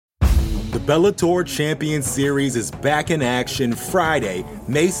Bellator Champion Series is back in action Friday,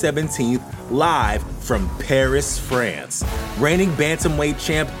 May 17th, live from Paris, France. Reigning bantamweight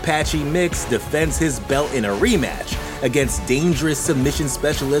champ Patchy Mix defends his belt in a rematch against dangerous submission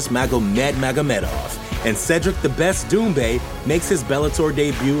specialist Magomed Magomedov. And Cedric the Best Doumbé makes his Bellator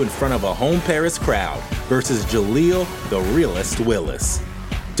debut in front of a home Paris crowd versus Jaleel the Realist Willis.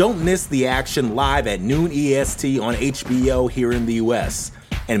 Don't miss the action live at noon EST on HBO here in the US.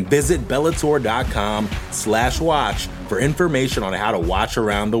 And visit Bellator.com/watch for information on how to watch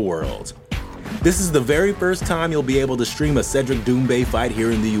around the world. This is the very first time you'll be able to stream a Cedric Doumbé fight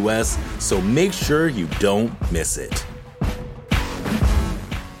here in the US, so make sure you don't miss it.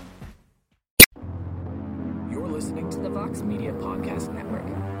 You're listening to the Vox Media Podcast Network.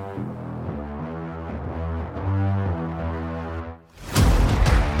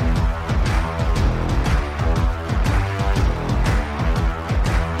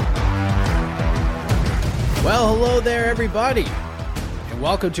 Well, hello there, everybody, and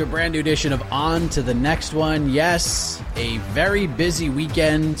welcome to a brand new edition of On to the Next One. Yes, a very busy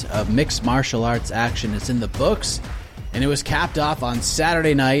weekend of mixed martial arts action is in the books, and it was capped off on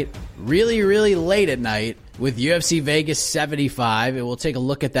Saturday night, really late at night, with UFC Vegas 75. And we'll take a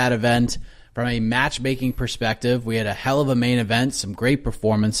look at that event from a matchmaking perspective. We had a hell of a main event, some great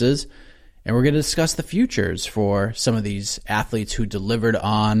performances, and we're going to discuss the futures for some of these athletes who delivered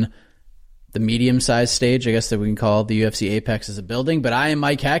on the medium-sized stage, I guess that we can call the UFC Apex as a building. But I am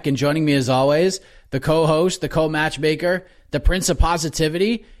Mike Heck, and joining me as always, the co-host, the co-matchmaker, the Prince of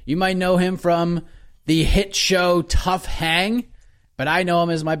Positivity. You might know him from the hit show Tough Hang, but I know him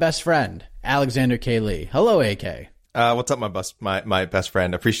as my best friend, Alexander K. Lee. Hello, AK. What's up, my best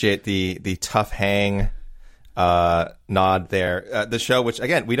friend? Appreciate the Tough Hang nod there. The show, which,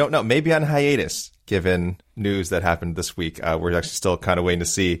 again, we don't know, maybe on hiatus, given news that happened this week. We're actually still kind of waiting to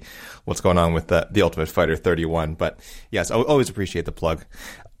see what's going on with the Ultimate Fighter 31. But yes, I always appreciate the plug.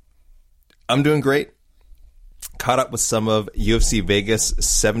 I'm doing great. Caught up with some of UFC Vegas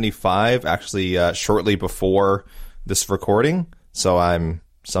 75, actually shortly before this recording. So I'm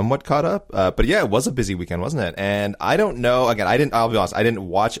somewhat caught up. But yeah, it was a busy weekend, wasn't it? And I don't know. Again, I'll be honest, I didn't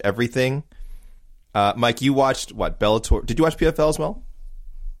watch everything. Mike, you watched what? Bellator? Did you watch PFL as well?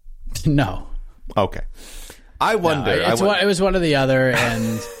 No. Okay. I wonder. No, it was one or the other,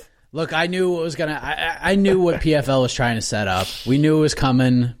 and look, I knew what was I knew what PFL was trying to set up. We knew it was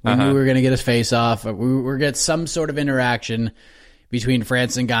coming. We knew we were going to get his face off. We were going to get some sort of interaction between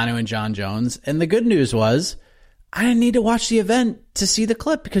Francis Ngannou and John Jones. And the good news was, I didn't need to watch the event to see the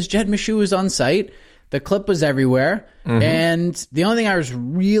clip because Jet Michoud was on site. The clip was everywhere. And the only thing I was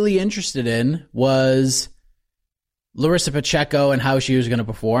really interested in was Larissa Pacheco and how she was going to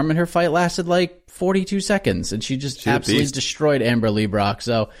perform. And her fight lasted like 42 seconds. And she absolutely destroyed Amber Leibrock.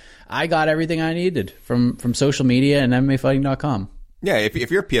 So I got everything I needed from social media and MMAfighting.com. Yeah,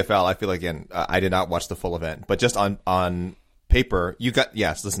 if you're PFL, I feel like, again, I did not watch the full event. But just on paper, you got,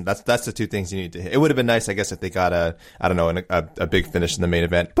 yes, listen, that's the two things you need to hit. It would have been nice, I guess, if they got a big finish in the main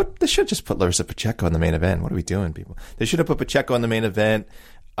event. But they should just put Larissa Pacheco in the main event. What are we doing, people? They should have put Pacheco in the main event.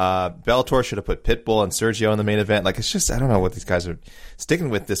 Bellator should have put Pitbull and Sergio in the main event. Like, it's just, I don't know what these guys are sticking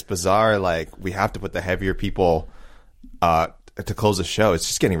with, this bizarre, like, we have to put the heavier people to close the show. It's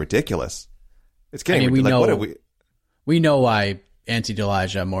just getting ridiculous. It's getting ridiculous. We know why Ante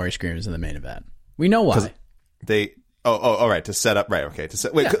Delija Maurice Green is in the main event. We know why. All right, to set up, right, okay.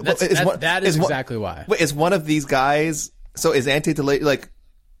 That is exactly why. Wait, is one of these guys, so is Ante Delija,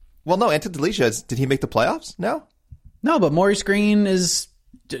 Ante Delija, did he make the playoffs? No, but Maurice Green is,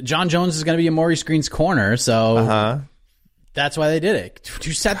 John Jones is going to be in Maurice Green's corner, so that's why they did it.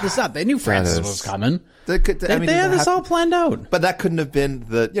 To set this up. They knew Francis was coming. They had this all planned out. But that couldn't have been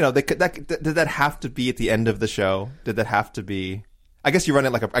did that have to be at the end of the show? Did that have to be? I guess you run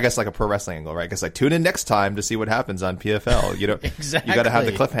it like a pro wrestling angle, right? I guess like tune in next time to see what happens on PFL. You know, exactly. You got to have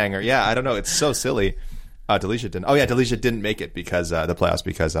the cliffhanger. Yeah, I don't know. It's so silly. Delija didn't. Oh yeah, Delija didn't make it because the playoffs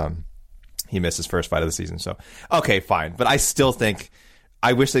because he missed his first fight of the season. So okay, fine. But I still think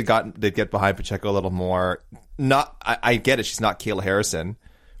I wish they'd get behind Pacheco a little more. I get it. She's not Kayla Harrison,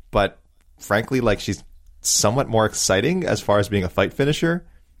 but frankly, like, she's somewhat more exciting as far as being a fight finisher.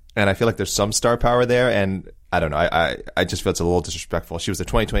 And I feel like there's some star power there. And I don't know. I just feel it's a little disrespectful. She was the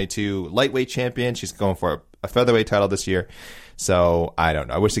 2022 lightweight champion. She's going for a featherweight title this year. So I don't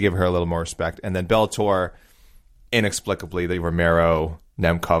know. I wish they gave her a little more respect. And then Bellator, inexplicably, the Romero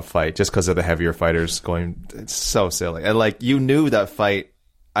Nemkov fight, just because of the heavier fighters going, it's so silly. And like, you knew that fight.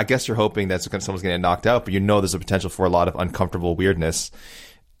 I guess you're hoping that someone's going to get knocked out, but you know there's a potential for a lot of uncomfortable weirdness.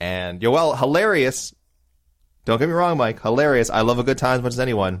 And Yoel, hilarious. Don't get me wrong, Mike. Hilarious. I love a good time as much as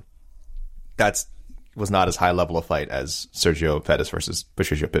anyone. That's was not as high level a fight as Sergio Pettis versus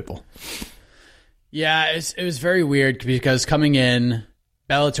Patricio Pitbull. Yeah, it was very weird because coming in,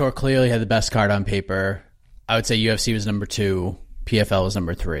 Bellator clearly had the best card on paper. I would say UFC was number 2, PFL was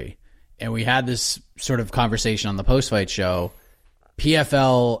number 3. And we had this sort of conversation on the post-fight show.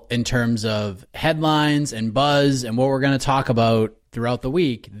 PFL, in terms of headlines and buzz and what we're going to talk about throughout the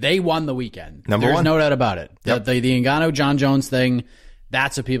week, they won the weekend. There's no doubt about it. Yep. The Ngannou John Jones thing,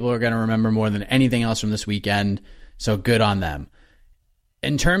 that's what people are going to remember more than anything else from this weekend. So good on them.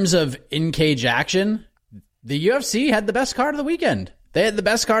 In terms of in-cage action, the UFC had the best card of the weekend. They had the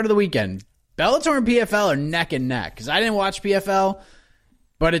best card of the weekend. Bellator and PFL are neck and neck. Because I didn't watch PFL,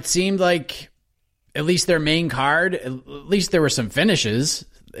 but it seemed like at least their main card, at least there were some finishes.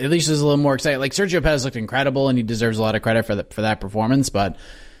 At least it was a little more exciting. Like Sergio Pettis looked incredible, and he deserves a lot of credit for that performance. But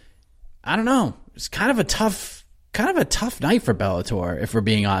I don't know. It's kind of a tough night for Bellator, if we're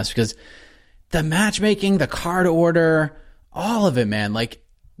being honest, because the matchmaking, the card order, all of it, man. Like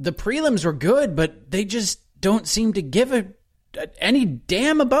the prelims were good, but they just don't seem to give any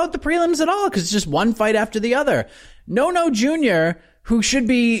damn about the prelims at all, because it's just one fight after the other. No Jr., who should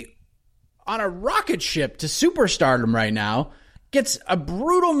be on a rocket ship to superstardom right now, gets a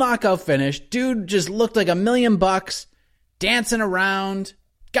brutal knockout finish. Dude just looked like $1 million, dancing around.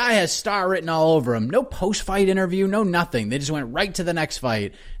 Guy has star written all over him. No post-fight interview, no nothing. They just went right to the next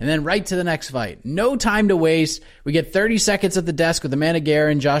fight, and then right to the next fight. No time to waste. We get 30 seconds at the desk with Amanda Guerra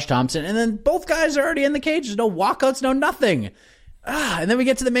and Josh Thompson, and then both guys are already in the cage. There's no walkouts, no nothing. And then we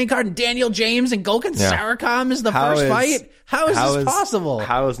get to the main card, and Daniel James and Gokhan Sarakam is the first fight. How is this possible?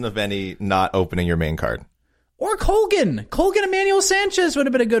 How is Naveni not opening your main card? Or Colgan Emmanuel Sanchez would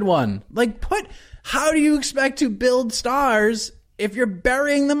have been a good one. How do you expect to build stars if you're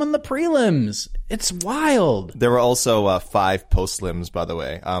burying them on the prelims? It's wild. There were also 5 post-lims, by the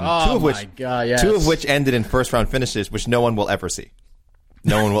way. Two of which ended in first-round finishes, which no one will ever see.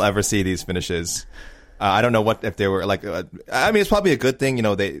 No one will ever see these finishes. I don't know if they were like. It's probably a good thing.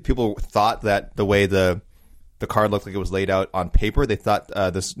 People thought that the way the card looked like it was laid out on paper, they thought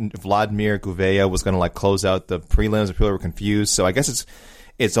this Vladimir Gouveia was going to close out the prelims, and people were confused. So I guess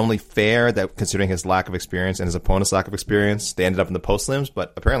it's only fair that, considering his lack of experience and his opponent's lack of experience, they ended up in the post-lims.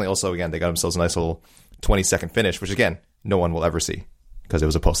 But apparently also, again, they got themselves a nice little 20-second finish, which, again, no one will ever see because it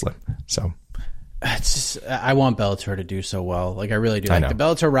was a post-lim. So it's just, I want Bellator to do so well. I really do. I know. The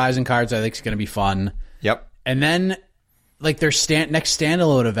Bellator Rising cards, I think, is going to be fun. Yep. And then, their next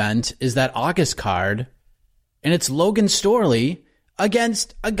standalone event is that August card, and it's Logan Storley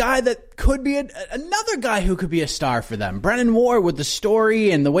against a guy that could be another guy who could be a star for them. Brennan Ward, with the story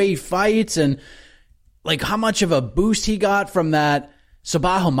and the way he fights, and how much of a boost he got from that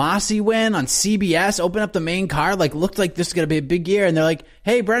Sabah Homasi win on CBS, open up the main card, looked like this is going to be a big year. And they're like,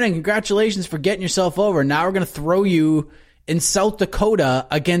 hey, Brennan, congratulations for getting yourself over. Now we're going to throw you in South Dakota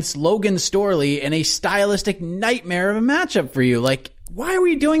against Logan Storley in a stylistic nightmare of a matchup for you. Why are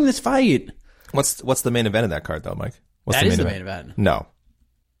we doing this fight? What's the main event of that card, though, Mike? That is the main event. No.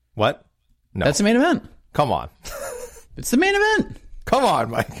 What? No. That's the main event. Come on. It's the main event. Come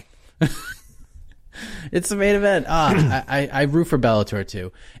on, Mike. It's the main event. I root for Bellator,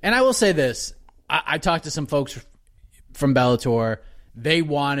 too. And I will say this. I talked to some folks from Bellator. They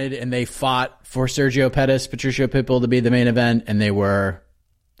wanted and they fought for Sergio Pettis, Patricio Pitbull to be the main event, and they were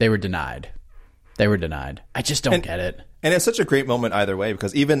denied. They were denied. I just don't get it. And it's such a great moment either way,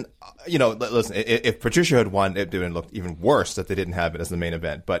 because even, listen, if Patricio had won, it would have looked even worse that they didn't have it as the main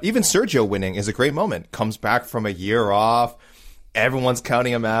event. But even Sergio winning is a great moment. Comes back from a year off. Everyone's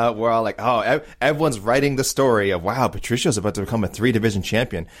counting him out. We're all like, everyone's writing the story of, wow, Patricio's about to become a 3-division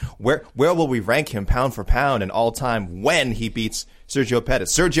champion. Where will we rank him pound for pound and all time when he beats Sergio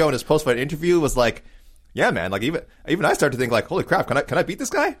Pettis? Sergio in his post-fight interview was like, yeah, man, even I started to think holy crap, can I beat this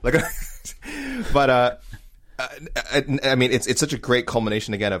guy? But it's such a great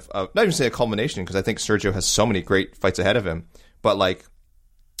culmination again of not even say a culmination, because I think Sergio has so many great fights ahead of him. But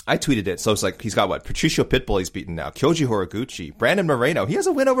I tweeted it, so it's he's got Patricio Pitbull he's beaten now, Kyoji Horiguchi, Brandon Moreno. He has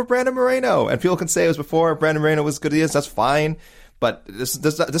a win over Brandon Moreno, and people can say it was before Brandon Moreno was good as he is. That's fine, but this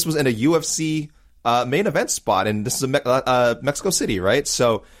was in a UFC main event spot, and this is Mexico City, right?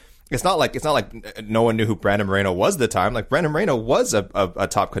 So it's not like no one knew who Brandon Moreno was at the time. Brandon Moreno was a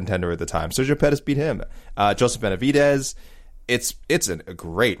top contender at the time. Sergio Pettis beat him. Joseph Benavidez. It's a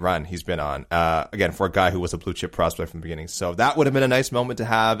great run he's been on. Again, for a guy who was a blue chip prospect from the beginning. So that would have been a nice moment to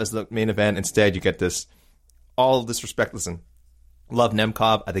have as the main event. Instead, you get all disrespect. Listen, love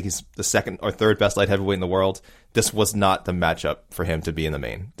Nemkov. I think he's the second or third best light heavyweight in the world. This was not the matchup for him to be in the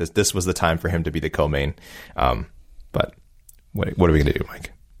main. This was the time for him to be the co-main. But what are we going to do,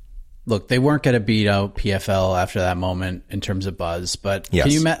 Mike? look, they weren't going to beat out PFL after that moment in terms of buzz, but Yes.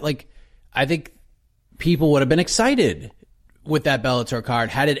 can you I think people would have been excited with that Bellator card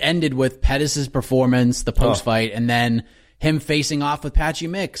had it ended with Pettis' performance, the post fight, and then him facing off with Patchy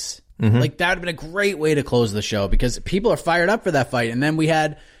Mix. That would have been a great way to close the show because people are fired up for that fight. And then we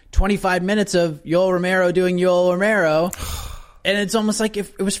had 25 minutes of Yoel Romero doing Yoel Romero, and it's almost like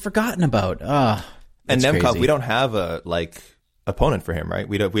it was forgotten about. And Nemkov, crazy. we don't have a opponent for him, right?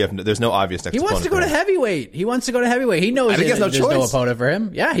 There's no obvious next He wants opponent to go for to him. heavyweight. He wants to go to heavyweight. He knows I think he has no there's no choice. opponent for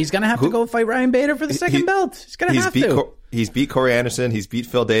him. Yeah, he's going to have to go fight Ryan Bader for the second belt. He's going to have to. He's beat Corey Anderson. He's beat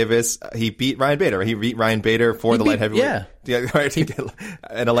Phil Davis. He beat Ryan Bader. He beat Ryan Bader for the light heavyweight. Yeah, right.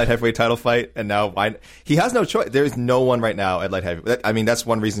 And a light heavyweight title fight. And now he has no choice. There is no one right now at light heavyweight. I mean, that's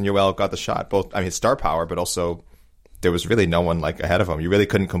one reason Yoel got the shot. Both, his star power, but also there was really no one ahead of him. You really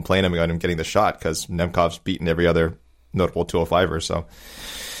couldn't complain about him getting the shot because Nemkov's beaten every other notable 205er. So,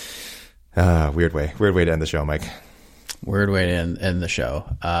 weird way to end the show, Mike. Weird way to end the show.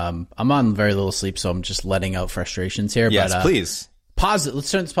 I'm on very little sleep, so I'm just letting out frustrations here. Yes, but, please. Positive. Let's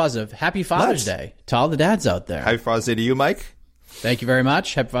turn this positive. Happy Father's Day to all the dads out there. Happy Father's Day to you, Mike. Thank you very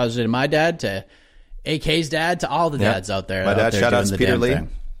much. Happy Father's Day to my dad, to AK's dad, to all the dads out there. My dad, shout out to Peter Lee.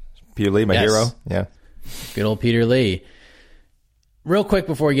 Peter Lee, my hero. Yeah. Good old Peter Lee. Real quick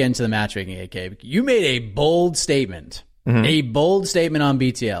before we get into the matchmaking, AK, you made a bold statement. A bold statement on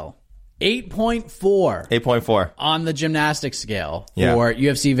BTL. 8.4 on the gymnastics scale for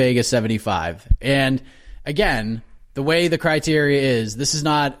UFC Vegas 75. And again, the way the criteria is, this is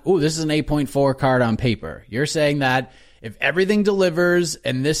not, this is an 8.4 card on paper. You're saying that if everything delivers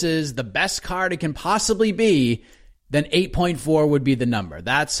and this is the best card it can possibly be, then 8.4 would be the number.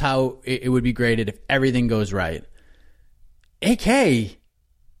 That's how it would be graded if everything goes right. AK,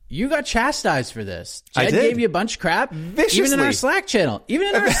 you got chastised for this. Jed gave you a bunch of crap. Viciously. Even in our Slack channel.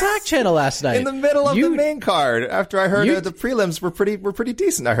 Last night. In the middle of the main card, after I heard the prelims were pretty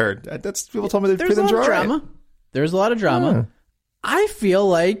decent, I heard. That's people told me the prelims were all right. There's a lot of drama. I feel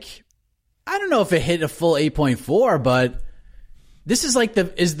like, I don't know if it hit a full 8.4, but this is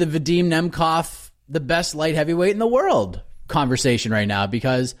is the Vadim Nemkov the best light heavyweight in the world conversation right now?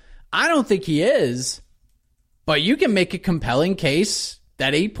 Because I don't think he is, but you can make a compelling case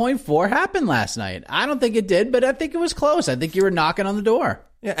that 8.4 happened last night. I don't think it did, but I think it was close. I think you were knocking on the door.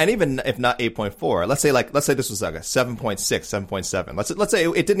 Yeah, and even if not 8.4, let's say this was like a 7.6, 7.7. Let's say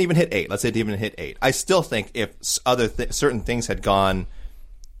it didn't even hit 8. Let's say it didn't even hit 8. I still think if certain things had gone,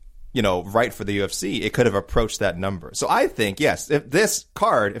 right for the UFC, it could have approached that number. So I think, yes, if this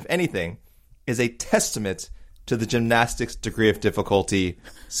card, if anything, is a testament to the gymnastics degree of difficulty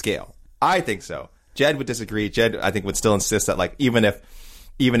scale. I think so. Jed would disagree. Jed, I think, would still insist that even if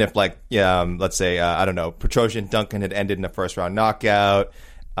let's say, I don't know, Petrosian Duncan had ended in a first round knockout,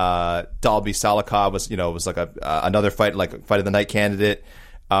 Dalby Salikov was like another fight of the night candidate.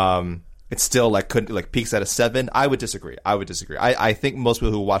 It's still could peaks at a 7. I would disagree. I think most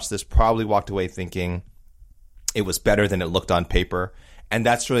people who watched this probably walked away thinking it was better than it looked on paper. And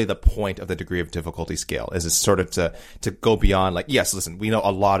that's really the point of the degree of difficulty scale, is it's sort of to go beyond yes, listen, we know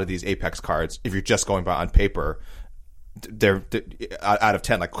a lot of these Apex cards, if you're just going by on paper, they're out of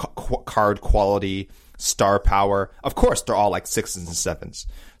 10, card quality, star power. Of course, they're all 6s and 7s.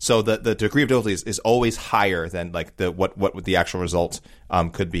 So the degree of difficulty is always higher than what the actual result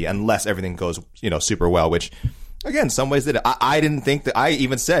could be, unless everything goes super well. Which, again, some ways did it. I didn't think that. I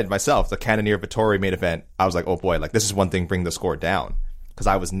even said myself, the Cannonier Vittori main event, I was like, oh boy, this is one thing, bring the score down, because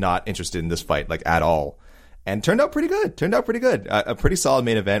I was not interested in this fight at all, and turned out pretty good. A pretty solid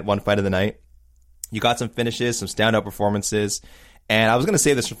main event, one fight of the night. You got some finishes, some standout performances. And I was going to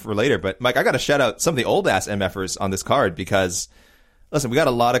save this for later, but Mike, I got to shout out some of the old ass MFers on this card, because listen, we got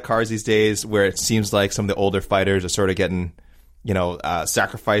a lot of cards these days where it seems like some of the older fighters are sort of getting,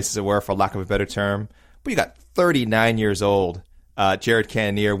 sacrificed, as it were, for lack of a better term. But you got 39 years old, Jared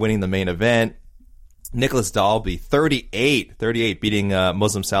Cannonier winning the main event. Nicholas Dalby, 38, beating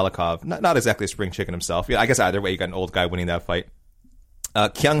Muslim Salikov. Not exactly a spring chicken himself. I guess either way, you got an old guy winning that fight.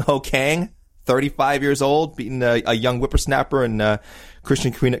 Kyung Ho Kang, 35 years old, beating a young whippersnapper and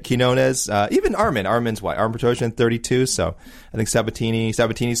Christian Quinones. Even Armin's what? Armin Petrosian, 32. So I think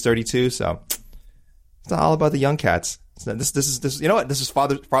Sabatini's 32. So it's all about the young cats. So this is you know what? This is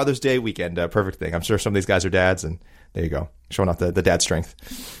Father's Day weekend. Perfect thing. I'm sure some of these guys are dads, and there you go, showing off the dad strength.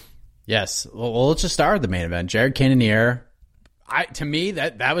 Yes. Well, let's just start with the main event. Jared Cannonier. To me,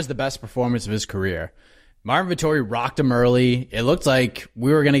 that was the best performance of his career. Marvin Vettori rocked him early. It looked like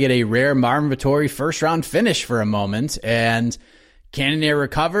we were going to get a rare Marvin Vettori first round finish for a moment, and Cannonier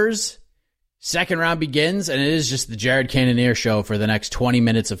recovers, Second round begins, and it is just the Jared Cannonier show for the next 20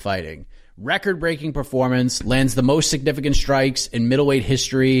 minutes of fighting. Record-breaking performance, lands the most significant strikes in middleweight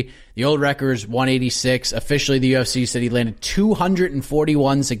history. The old record is 186. Officially, the UFC said he landed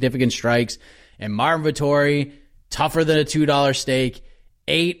 241 significant strikes. And Marvin Vettori, tougher than a $2 steak,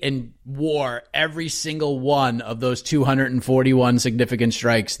 ate and wore every single one of those 241 significant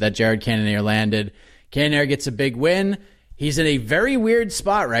strikes that Jared Cannonier landed. Cannonier gets a big win. He's in a very weird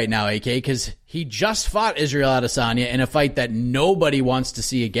spot right now, AK, because he just fought Israel Adesanya in a fight that nobody wants to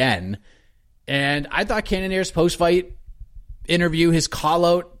see again. And I thought Cannonier's post-fight interview, his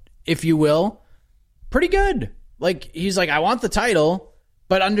call-out, if you will, pretty good. Like, he's like, I want the title,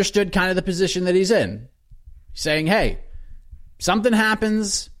 but understood kind of the position that he's in. Saying, hey, something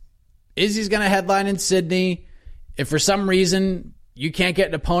happens. Izzy's going to headline in Sydney. If for some reason you can't get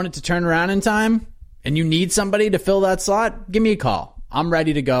an opponent to turn around in time and you need somebody to fill that slot, give me a call. I'm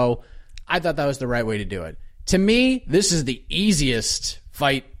ready to go. I thought that was the right way to do it. To me, this is the easiest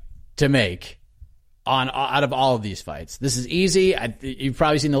fight to make out of all of these fights. This is easy. You've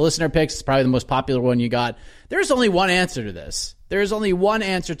probably seen the listener picks. It's probably the most popular one you got. There's only one answer to this. There is only one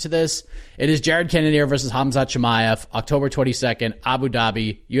answer to this. It is Jared Cannonier versus Khamzat Chimaev, October 22nd, Abu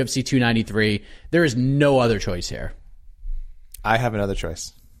Dhabi, UFC 293. There is no other choice here. I have another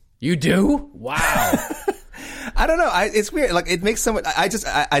choice. You do? Wow. I don't know. It's weird. Like, it makes so much.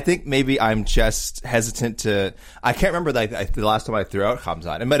 I think maybe I'm just hesitant to. I can't remember the last time I threw out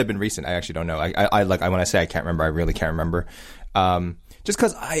Khamzat. It might have been recent. I actually don't know. When I say I can't remember, I really can't remember. Just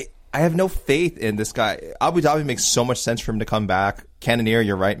because I have no faith in this guy. Abu Dhabi makes so much sense for him to come back. Cannonier,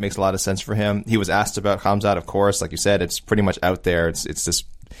 you're right, makes a lot of sense for him. He was asked about Khamzat, of course. Like you said, it's pretty much out there. It's this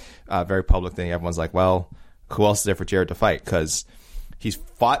very public thing. Everyone's like, well, who else is there for Jared to fight? Because he's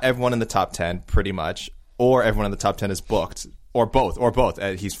fought everyone in the top 10, pretty much. Or everyone in the top 10 is booked, or both.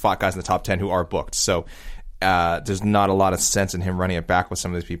 He's fought guys in the top 10 who are booked. So there's not a lot of sense in him running it back with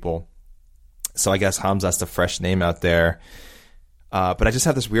some of these people. So I guess Khamzat's the fresh name out there. But I just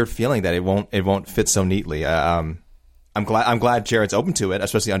have this weird feeling that it won't fit so neatly. I'm glad Jared's open to it,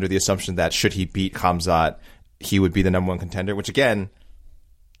 especially under the assumption that should he beat Khamzat, he would be the number one contender. Which again,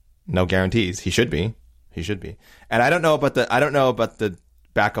 no guarantees. He should be. And I don't know about the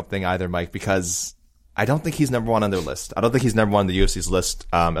backup thing either, Mike, because I don't think he's number one on their list. I don't think he's number one on the UFC's list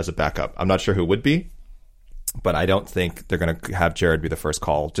as a backup. I'm not sure who would be, but I don't think they're going to have Jared be the first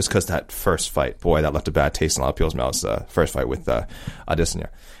call just because that first fight, boy, that left a bad taste in a lot of people's mouths, first fight with Adesanya.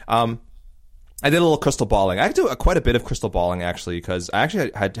 I did a little crystal balling. I do quite a bit of crystal balling, actually, because I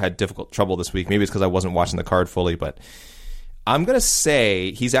actually had difficult trouble this week. Maybe it's because I wasn't watching the card fully, but I'm going to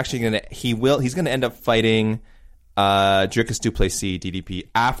say he's going to end up fighting Dricus du Plessis, DDP,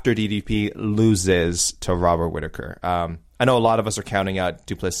 after DDP loses to Robert Whittaker. I know a lot of us are counting out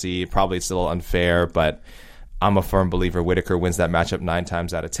du Plessis. Probably it's a little unfair, but I'm a firm believer Whittaker wins that matchup 9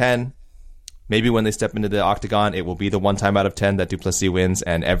 times out of 10. Maybe when they step into the octagon, it will be the 1 time out of 10 that du Plessis wins,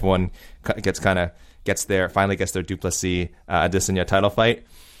 and everyone finally gets their du Plessis Adesanya title fight.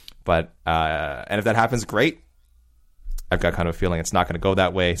 But and if that happens, great. I've got kind of a feeling it's not going to go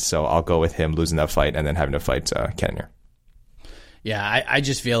that way, so I'll go with him losing that fight and then having to fight Cannonier. Yeah, I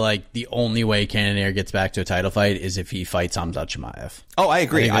just feel like the only way Cannonier gets back to a title fight is if he fights Khamzat Chimaev. Oh, I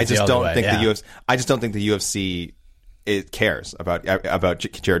agree. I just don't think the UFC cares about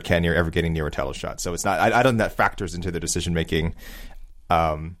Jared Cannonier ever getting near a title shot. So it's not. I don't think that factors into the decision making.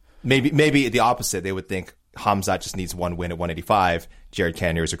 Maybe the opposite. They would think Khamzat just needs one win at 185. Jared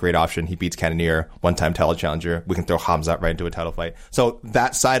Cannonier is a great option. He beats Cannonier, 1-time title challenger. We can throw Khamzat right into a title fight. So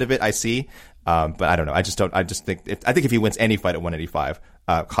that side of it, I see. But I don't know. I think if he wins any fight at 185,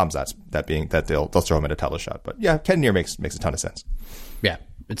 Khamzat's that they'll throw him at a title shot. But yeah, Cannonier makes a ton of sense. Yeah,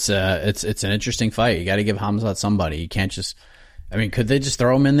 it's an interesting fight. You got to give Khamzat somebody. You can't just. I mean, could they just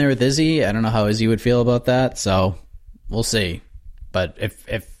throw him in there with Izzy? I don't know how Izzy would feel about that. So we'll see. But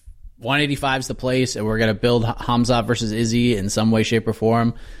if 185 is the place, and we're going to build Khamzat versus Izzy in some way, shape, or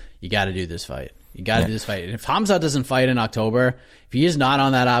form, you got to do this fight. You got to do this fight. And if Khamzat doesn't fight in October, if he is not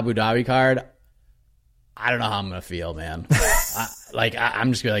on that Abu Dhabi card, I don't know how I'm going to feel, man. I'm just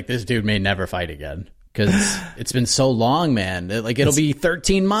going to be like, this dude may never fight again because it's been so long, man. It'll be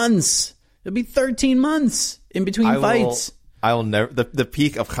 13 months. It'll be 13 months in between fights. I will never. The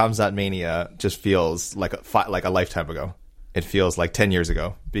peak of Khamzat mania just feels like a lifetime ago. It feels like 10 years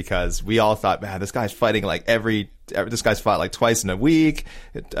ago because we all thought, man, this guy's fighting like this guy's fought like twice in a week,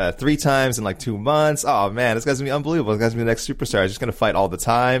 3 times in like 2 months. Oh man, this guy's gonna be unbelievable. This guy's gonna be the next superstar. He's just gonna fight all the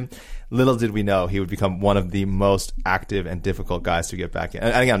time. Little did we know he would become one of the most active and difficult guys to get back in.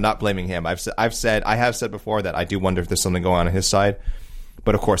 And again, I'm not blaming him. I have said before that I do wonder if there's something going on his side.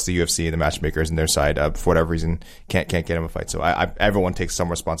 But of course, the UFC and the matchmakers on their side, for whatever reason, can't get him a fight. So everyone takes some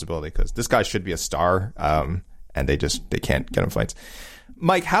responsibility because this guy should be a star, and they can't get him fights.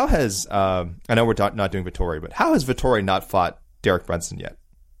 Mike, how has I know we're not doing Vettori, but how has Vettori not fought Derek Brunson yet?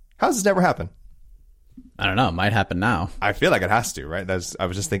 How has this never happened? I don't know. It might happen now. I feel like it has to, right? I was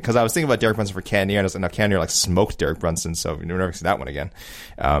just thinking, because I was thinking about Derek Brunson for Cannonier, and I was like, no, Cannonier like smoked Derek Brunson, so you'll never see that one again.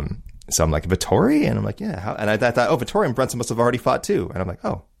 So I'm like, Vettori? And I'm like, yeah. And I thought, oh, Vettori and Brunson must have already fought too. And I'm like,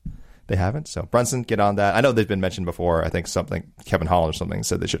 oh, they haven't? So Brunson, get on that. I know they've been mentioned before. I think Kevin Holland or something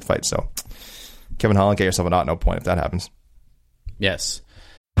said they should fight. So Kevin Holland, get yourself a knot, no point if that happens. Yes.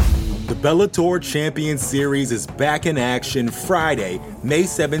 The Bellator Champion Series is back in action Friday, May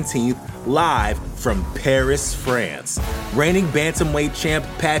 17th, live from Paris, France. Reigning bantamweight champ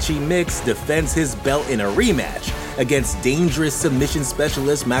Patchy Mix defends his belt in a rematch against dangerous submission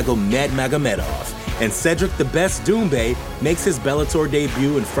specialist Magomed Magomedov. And Cedric the Best Doumbé makes his Bellator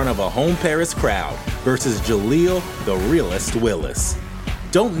debut in front of a home Paris crowd versus Jaleel the Realist Willis.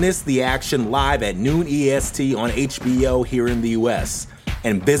 Don't miss the action live at noon EST on HBO here in the US.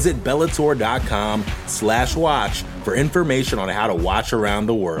 And visit Bellator.com/watch for information on how to watch around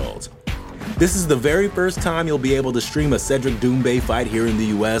the world. This is the very first time you'll be able to stream a Cedric Doumbé fight here in the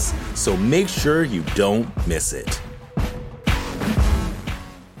US, so make sure you don't miss it.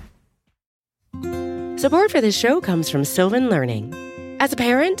 Support for this show comes from Sylvan Learning. As a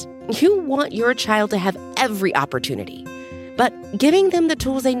parent, you want your child to have every opportunity, but giving them the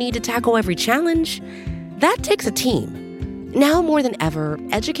tools they need to tackle every challenge, that takes a team. Now more than ever,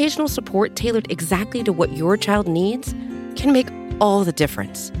 educational support tailored exactly to what your child needs can make all the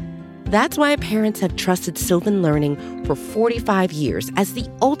difference. That's why parents have trusted Sylvan Learning for 45 years as the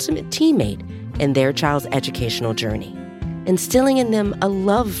ultimate teammate in their child's educational journey, instilling in them a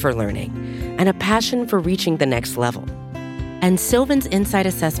love for learning and a passion for reaching the next level. And Sylvan's Insight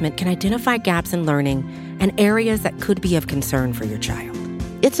Assessment can identify gaps in learning and areas that could be of concern for your child.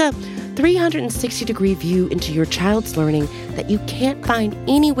 It's a 360-degree view into your child's learning that you can't find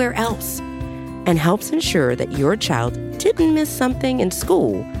anywhere else, and helps ensure that your child didn't miss something in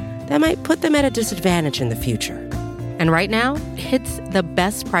school that might put them at a disadvantage in the future. And right now, it's the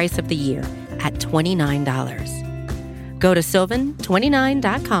best price of the year at $29. Go to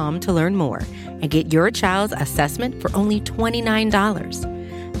sylvan29.com to learn more and get your child's assessment for only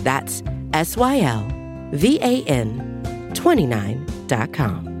 $29. That's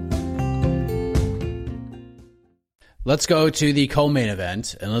SYLVAN29.com. Let's go to the co-main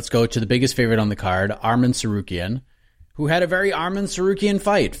event, and let's go to the biggest favorite on the card, Arman Tsarukyan, who had a very Arman Tsarukyan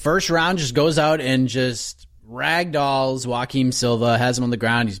fight. First round just goes out and just ragdolls Joaquim Silva, has him on the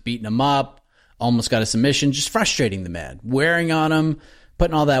ground, he's beating him up, almost got a submission, just frustrating the man, wearing on him,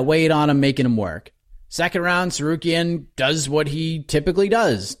 putting all that weight on him, making him work. Second round, Tsarukyan does what he typically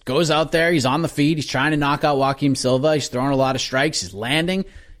does. Goes out there, he's on the feet, he's trying to knock out Joaquim Silva, he's throwing a lot of strikes, he's landing.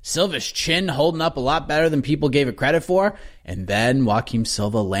 Silva's chin holding up a lot better than people gave it credit for. And then Joaquim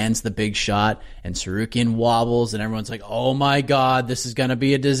Silva lands the big shot and Tsarukyan wobbles and everyone's like, oh my God, this is going to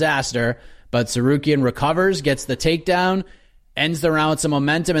be a disaster. But Tsarukyan recovers, gets the takedown, ends the round with some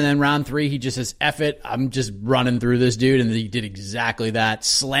momentum. And then round 3, he just says, F it, I'm just running through this dude. And he did exactly that.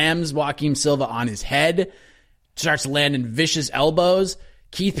 Slams Joaquim Silva on his head, starts landing vicious elbows.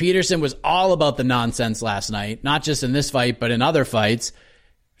 Keith Peterson was all about the nonsense last night, not just in this fight, but in other fights.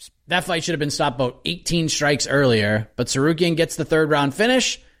 That fight should have been stopped about 18 strikes earlier, but Tsarukyan gets the third round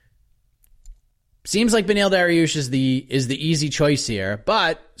finish. Seems like Beneil Dariush is the easy choice here,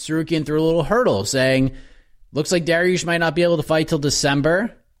 but Tsarukyan threw a little hurdle saying, looks like Dariush might not be able to fight till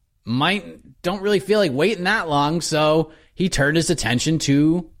December. Don't really feel like waiting that long, so he turned his attention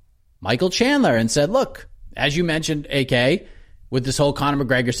to Michael Chandler and said, look, as you mentioned, AK, with this whole Conor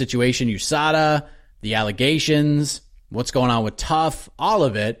McGregor situation, USADA, the allegations, what's going on with Tough, all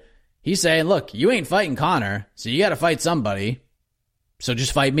of it. He's saying, look, you ain't fighting Conor, so you got to fight somebody. So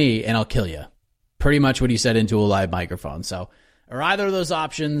just fight me and I'll kill you. Pretty much what he said into a live microphone. So are either of those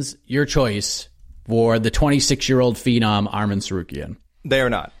options your choice for the 26-year-old phenom Arman Tsarukyan? They are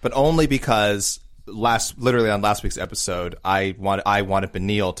not, but only because literally on last week's episode, I wanted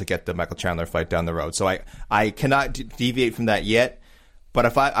Beneil to get the Michael Chandler fight down the road. So I cannot deviate from that yet. But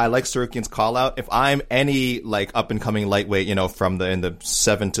if I like Tsarukyan's call out, if I'm any like up and coming lightweight, in the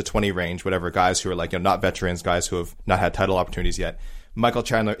 7 to 20 range, whatever, guys who are like, not veterans, guys who have not had title opportunities yet, Michael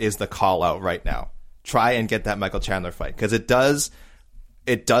Chandler is the call out right now. Try and get that Michael Chandler fight, because it does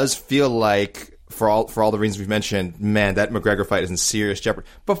feel like for all the reasons we've mentioned, man, that McGregor fight is in serious jeopardy.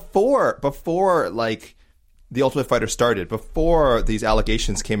 Before like the Ultimate Fighter started, before these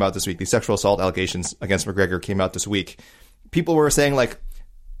allegations came out this week, these sexual assault allegations against McGregor came out this week, people were saying, like,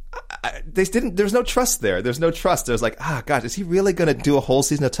 There's no trust there. There's no trust. There's like, gosh, is he really going to do a whole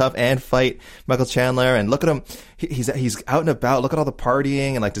season of Tough and fight Michael Chandler? And look at him. He's out and about. Look at all the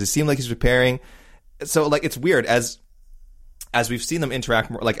partying. And like, does it seem like he's preparing? So like, it's weird as we've seen them interact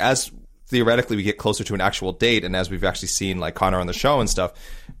more, like as theoretically we get closer to an actual date. And as we've actually seen like Conor on the show and stuff,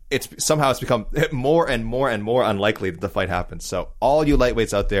 it's become more and more and more unlikely that the fight happens. So all you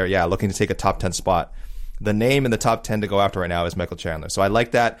lightweights out there, looking to take a top 10 spot. The name in the top 10 to go after right now is Michael Chandler. So I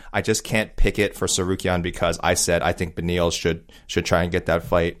like that. I just can't pick it for Tsarukyan because I think Beneil should try and get that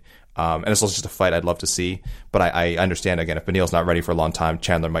fight. And it's also just a fight I'd love to see. But I understand, again, if Beneil's not ready for a long time,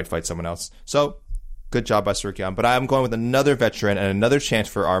 Chandler might fight someone else. So good job by Tsarukyan. But I'm going with another veteran and another chance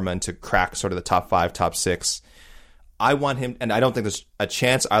for Arman to crack sort of the top 5, top 6. I want him, and I don't think there's a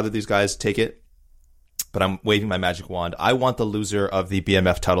chance either of these guys take it, but I'm waving my magic wand. I want the loser of the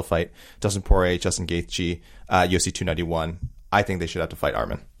BMF title fight, Dustin Poirier, Justin Gaethje, UFC 291. I think they should have to fight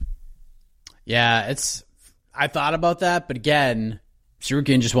Arman. Yeah, I thought about that, but again,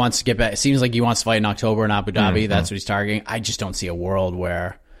 Tsarukyan just wants to get back. It seems like he wants to fight in October in Abu Dhabi. That's what he's targeting. I just don't see a world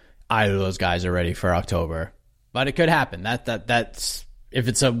where either of those guys are ready for October, but it could happen. That's if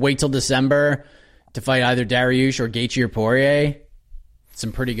it's a wait till December to fight either Dariush or Gaethje or Poirier.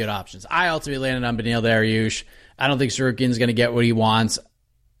 Some pretty good options. I ultimately landed on Beneil Dariush. I don't think Tsarukyan's going to get what he wants.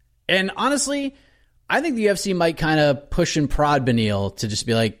 And honestly, I think the UFC might kind of push and prod Beneil to just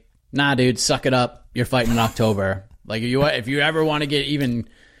be like, nah, dude, suck it up. You're fighting in October. Like, if you ever want to get even,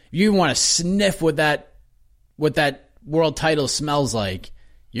 you want to sniff what that world title smells like,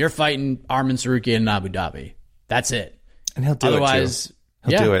 you're fighting Arman Tsarukyan in Abu Dhabi. That's it. And he'll do it, too.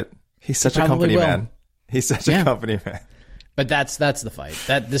 He'll do it. He's such a company man. He's such a company man. But that's the fight.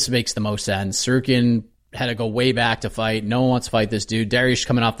 This makes the most sense. Tsarukyan had to go way back to fight. No one wants to fight this dude. Dariush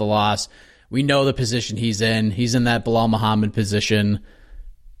coming off the loss. We know the position he's in. He's in that Bilal Muhammad position.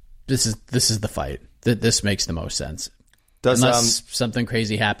 This is the fight. This makes the most sense. Unless something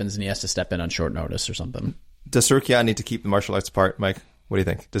crazy happens and he has to step in on short notice or something. Does Tsarukyan need to keep the martial arts apart, Mike? What do you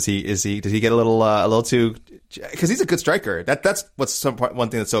think? Does he get a little too? Because he's a good striker. That's what's one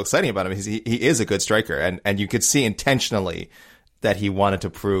thing that's so exciting about him. He is a good striker, and you could see intentionally that he wanted to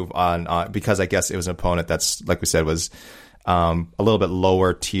prove on because I guess it was an opponent that's, like we said, was a little bit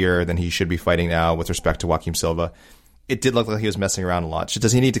lower tier than he should be fighting now with respect to Joaquim Silva. It did look like he was messing around a lot.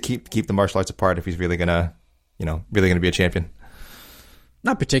 Does he need to keep the martial arts apart if he's really gonna be a champion?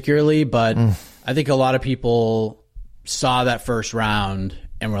 Not particularly, but I think a lot of people saw that first round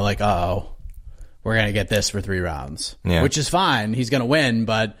and were like, oh, we're going to get this for 3 rounds, which is fine. He's going to win,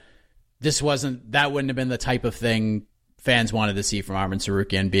 but that wouldn't have been the type of thing fans wanted to see from Arman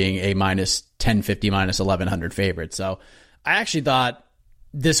Tsarukyan being a minus 1050, minus 1100 favorite. So I actually thought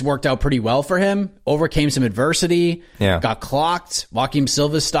this worked out pretty well for him, overcame some adversity, got clocked. Joaquim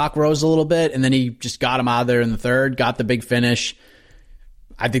Silva's stock rose a little bit, and then he just got him out of there in the third, got the big finish.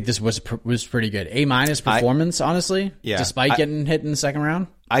 I think this was pretty good. A- performance, honestly, despite getting hit in the second round.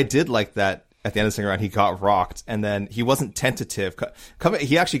 I did like that at the end of the second round. He got rocked, and then he wasn't tentative.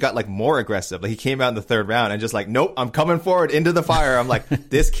 He actually got like more aggressive. Like he came out in the third round and just like, nope, I'm coming forward into the fire. I'm like,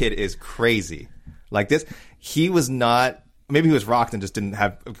 this kid is crazy. Like this, he was not. Maybe he was rocked and just didn't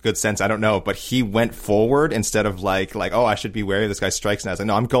have good sense. I don't know, but he went forward instead of like, oh, I should be wary of this guy strikes now. I was like,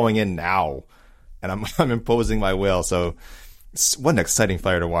 no, I'm going in now, and I'm imposing my will. So. What an exciting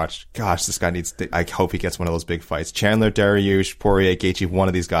fighter to watch. Gosh, this guy I hope he gets one of those big fights. Chandler, Dariush, Poirier, Gaethje, one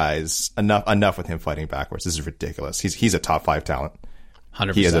of these guys. Enough with him fighting backwards. This is ridiculous. He's a top 5 talent.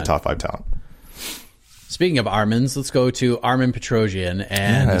 100%. He is a top 5 talent. Speaking of Armans, let's go to Arman Petrosyan.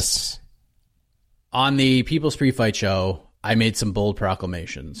 And on the People's Pre-Fight Show, I made some bold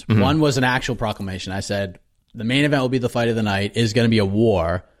proclamations. Mm-hmm. One was an actual proclamation. I said, the main event will be the fight of the night. It is going to be a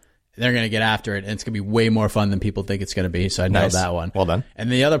war. They're going to get after it, and it's going to be way more fun than people think it's going to be. So I nailed that one. Well done.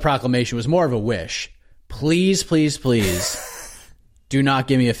 And the other proclamation was more of a wish. Please, please, please, do not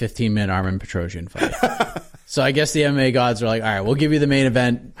give me a 15-minute Arman Petrosyan fight. So I guess the MMA gods are like, all right, we'll give you the main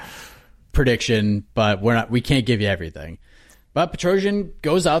event prediction, but we can't give you everything. But Petrosyan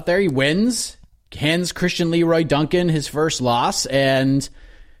goes out there, he wins, hands Christian Leroy Duncan his first loss, and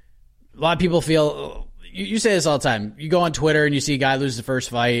a lot of people feel, you say this all the time, you go on Twitter and you see a guy lose the first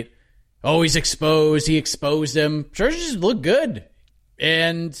fight. Oh, he's exposed. He exposed him. Petrosyan just looked good.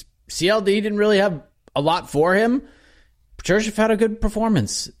 And CLD didn't really have a lot for him. Petrosyan had a good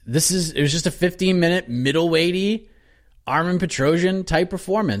performance. It was just a 15-minute middleweighty Arman Petrosyan type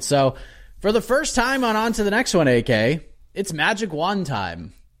performance. So for the first time on to the next one, AK, it's Magic Wand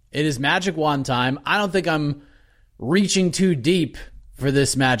time. It is Magic Wand time. I don't think I'm reaching too deep for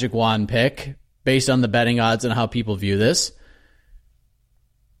this Magic Wand pick based on the betting odds and how people view this.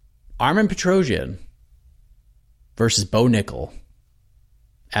 Armin Petrosyan versus Bo Nickel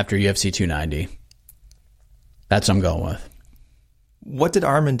after UFC 290. That's what I'm going with. What did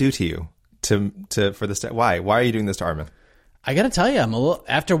Armin do to you for this? Why are you doing this to Armin? I got to tell you, I'm a little,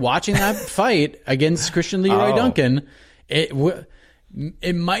 after watching that fight against Christian Leroy Duncan,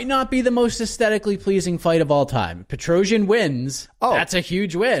 it might not be the most aesthetically pleasing fight of all time. Petrosyan wins. That's a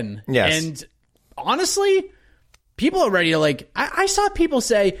huge win. Yes. And honestly, people are ready to I saw people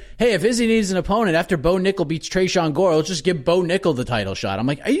say, hey, if Izzy needs an opponent after Bo Nickel beats Tresean Gore, let's just give Bo Nickel the title shot. I'm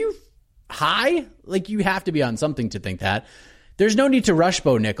like, are you high? Like, you have to be on something to think that. There's no need to rush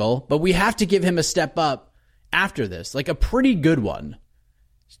Bo Nickel, but we have to give him a step up after this, like a pretty good one,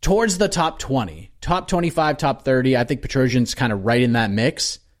 towards the top 20, top 25, top 30. I think Petrosyan's kind of right in that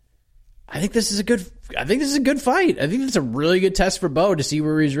mix. I think this is a good fight. I think it's a really good test for Bo to see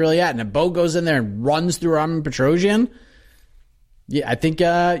where he's really at. And if Bo goes in there and runs through Armin Petrosyan, yeah, I think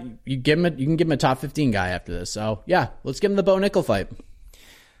you can give him a top 15 guy after this. So yeah, let's give him the Bo Nickel fight.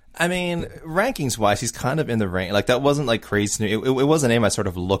 I mean, rankings wise, he's kind of in the range. Like, that wasn't like crazy. It was a name I sort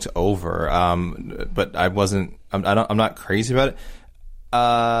of looked over, but I wasn't. I'm not crazy about it.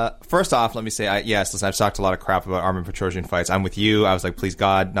 First off, let me say, listen, I've talked a lot of crap about Armin Petrosyan fights. I'm with you. I was like, please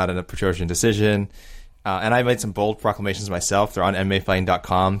God, not in a Petrosyan decision. And I made some bold proclamations myself. They're on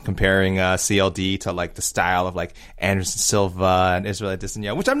MMAfighting.com comparing CLD to like the style of like Anderson Silva and Israel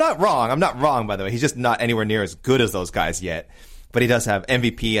Adesanya, which I'm not wrong. I'm not wrong, by the way. He's just not anywhere near as good as those guys yet. But he does have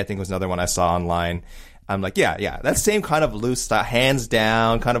MVP, I think was another one I saw online. I'm like, yeah, that same kind of loose style, hands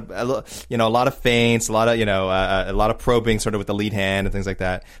down, kind of, a lot of feints, a lot of probing sort of with the lead hand and things like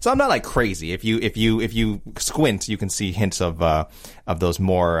that. So I'm not like crazy. If you squint, you can see hints of those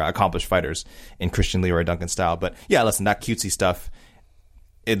more accomplished fighters in Christian Leroy Duncan style. But yeah, listen, that cutesy stuff,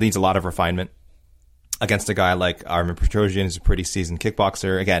 it needs a lot of refinement. Against a guy like Armin Petrosyan, who's a pretty seasoned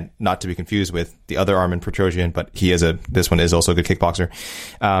kickboxer. Again, not to be confused with the other Armin Petrosyan, but this one is also a good kickboxer.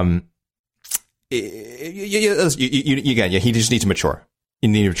 He just needs to mature. You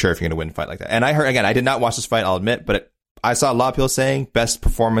need to mature if you're going to win a fight like that. And I heard, again, I did not watch this fight, I'll admit, but I saw a lot of people saying best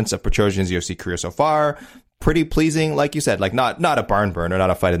performance of Petrosyan's UFC career so far. Pretty pleasing, like you said, like not a barn burner, not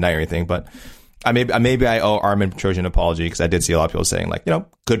a fight of the night or anything, but maybe I owe Armin Petrosyan an apology because I did see a lot of people saying like,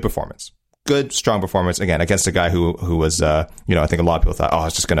 good performance. Good, strong performance, again, against a guy who was, I think a lot of people thought, I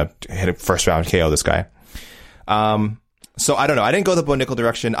was just going to hit a first round KO this guy. So I don't know. I didn't go the Bo Nickel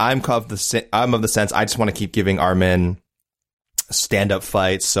direction. I'm of the sense I just want to keep giving Armin stand-up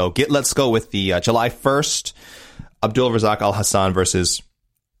fights. So let's go with the July 1st, Abdul Razak Al Hassan versus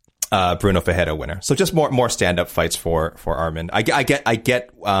Bruno Ferreira winner. So just more stand-up fights for Armin. I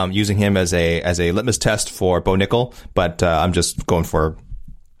get using him as a litmus test for Bo Nickel, but I'm just going for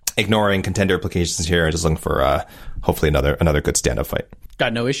ignoring contender implications here and just looking for hopefully another good stand-up fight.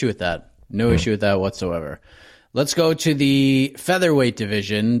 Got no issue with that. No issue with that whatsoever. Let's go to the featherweight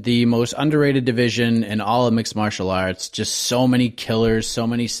division, the most underrated division in all of mixed martial arts. Just so many killers, so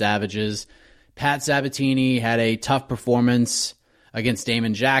many savages. Pat Sabatini had a tough performance against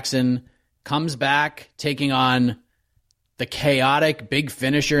Damon Jackson. Comes back taking on the chaotic big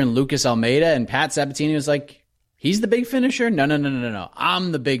finisher in Lucas Almeida. And Pat Sabatini was like, he's the big finisher? No.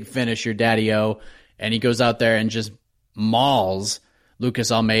 I'm the big finisher, Daddy-O. And he goes out there and just mauls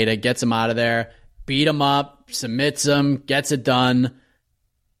Lucas Almeida, gets him out of there, beat him up, submits him, gets it done.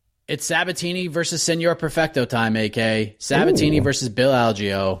 It's Sabatini versus Senor Perfecto time, AK. Sabatini versus Bill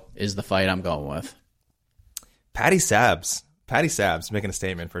Algeo is the fight I'm going with. Patty Sabs making a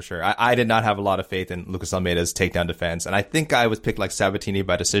statement for sure. I did not have a lot of faith in Lucas Almeida's takedown defense, and I think I was picked like Sabatini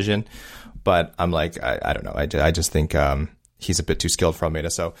by decision, but I'm like, I don't know. I just think he's a bit too skilled for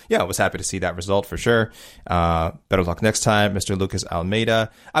Almeida. So yeah, I was happy to see that result for sure. Better luck next time, Mr. Lucas Almeida.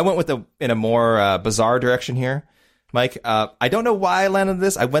 I went in a more bizarre direction here, Mike. I don't know why I landed on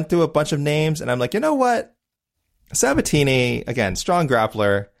this. I went through a bunch of names, and I'm like, you know what? Sabatini, again, strong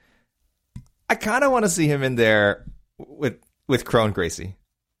grappler. I kind of want to see him in there with Kron Gracie.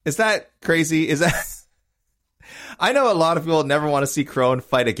 Is that crazy? Is that... I know a lot of people never want to see Kron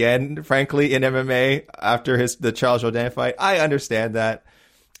fight again, frankly, in MMA after the Charles Jourdain fight. I understand that.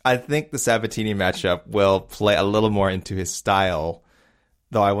 I think the Sabatini matchup will play a little more into his style,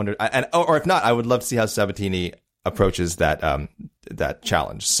 though I wonder, or if not, I would love to see how Sabatini approaches that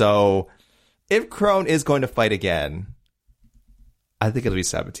challenge. So if Kron is going to fight again, I think it'll be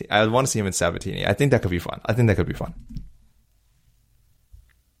Sabatini. I want to see him in Sabatini. I think that could be fun.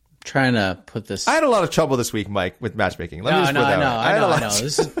 Trying to put this. I had a lot of trouble this week, Mike, with matchmaking. I know.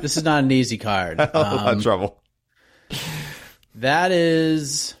 This is not an easy card. A lot of trouble. That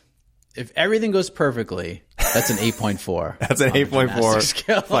is, if everything goes perfectly, That's an 8.4. That's an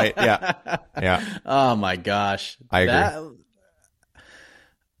 8.4 fight. Yeah. Yeah. Oh my gosh. I agree.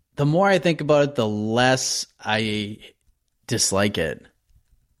 The more I think about it, the less I dislike it.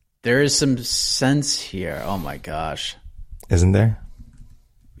 There is some sense here. Oh my gosh. Isn't there?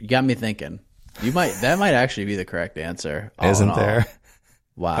 You got me thinking. That might actually be the correct answer. Isn't there?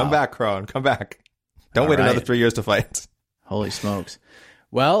 Wow. Come back, Crone. Come back. Don't wait another 3 years to fight. Holy smokes.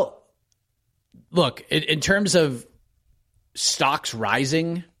 Well, look, in terms of stocks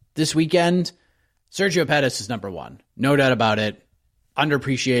rising this weekend, Sergio Pettis is number one. No doubt about it.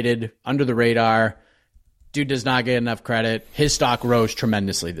 Underappreciated, under the radar. Dude does not get enough credit. His stock rose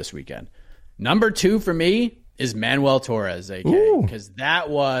tremendously this weekend. Number two for me is Manuel Torres, AK, because that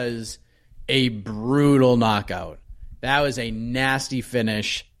was a brutal knockout. That was a nasty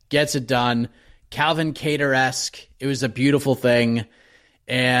finish. Gets it done. Calvin Kattar-esque. It was a beautiful thing.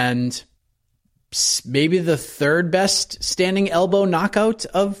 And maybe the third best standing elbow knockout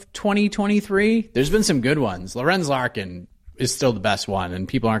of 2023. There's been some good ones. Lorenz Larkin is still the best one, and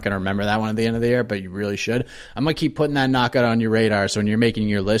people aren't going to remember that one at the end of the year, but you really should. I'm going to keep putting that knockout on your radar so when you're making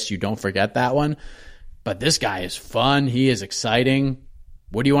your list, you don't forget that one. But this guy is fun. He is exciting.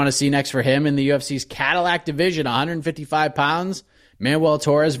 What do you want to see next for him in the UFC's Cadillac division, 155 pounds? Manuel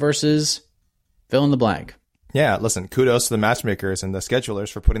Torres versus fill in the blank. Yeah, listen, kudos to the matchmakers and the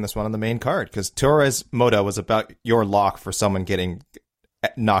schedulers for putting this one on the main card, because Torres Moda was about your lock for someone getting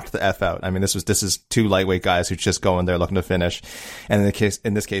knocked the F out. I mean, this is two lightweight guys who just go in there looking to finish. And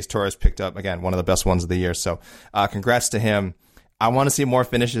in this case, Torres picked up, again, one of the best ones of the year. So congrats to him. I want to see more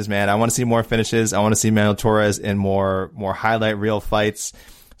finishes, man. I want to see more finishes. I want to see Manuel Torres in more highlight reel fights.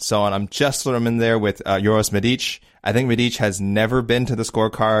 So I'm just throwing him in there with Uros Medic. I think Medic has never been to the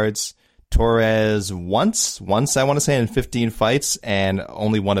scorecards. Torres once I want to say, in 15 fights, and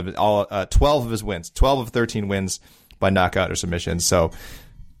only 12 of his wins, 12 of 13 wins by knockout or submission. So,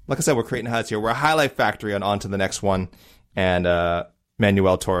 like I said, we're creating highlights here. We're a highlight factory on to the next one. And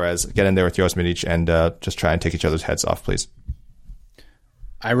Manuel Torres, get in there with Uros Medic and just try and take each other's heads off, please.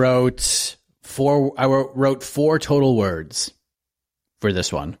 I wrote four total words for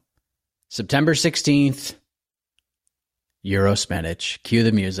this one. September 16th, Uros Medic. Cue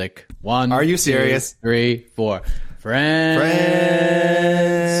the music. 1, Are you serious? 2, 3, 4. Friends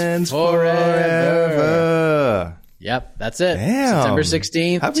forever. Yep, that's it. Damn. September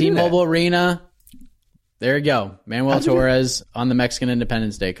 16th, T-Mobile Arena. There you go. Manuel Torres on the Mexican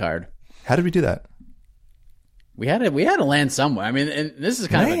Independence Day card. How did we do that? We had to land somewhere. I mean, and this is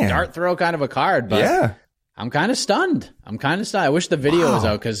kind of a dart throw kind of a card, but yeah. I'm kind of stunned. I wish the video was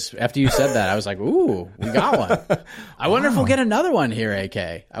out, because after you said that, I was like, ooh, we got one. I wonder if we'll get another one here, AK.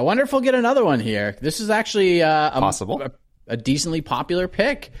 I wonder if we'll get another one here. This is actually possible. A decently popular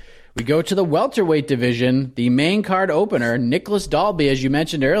pick. We go to the welterweight division, the main card opener, Nicholas Dalby, as you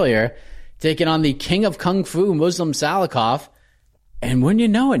mentioned earlier, taking on the king of kung fu, Muslim Salikov. And wouldn't you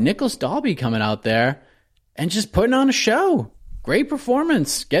know it, Nicholas Dalby coming out there and just putting on a show. Great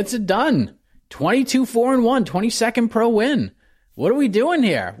performance. Gets it done. 22-4-1, 22nd pro win. What are we doing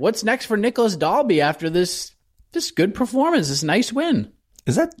here? What's next for Nicholas Dalby after this good performance, this nice win?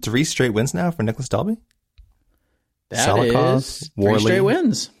 Is that 3 straight wins now for Nicholas Dalby? That Salikov, is 3 Worley, straight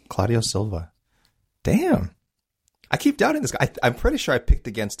wins. Claudio Silva. Damn. I keep doubting this guy. I'm pretty sure I picked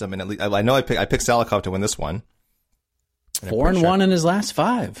against him, and at least I know I picked Salikov to win this one. 4-1 in his last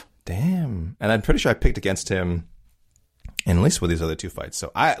 5. Damn. And I'm pretty sure I picked against him in at least with these other 2 fights.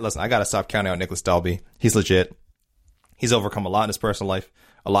 So I got to stop counting out Nicholas Dalby. He's legit. He's overcome a lot in his personal life,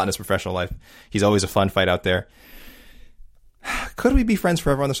 a lot in his professional life. He's always a fun fight out there. Could we be friends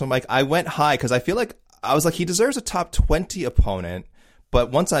forever on this one, Mike? I went high because I feel like I was like, he deserves a top 20 opponent. But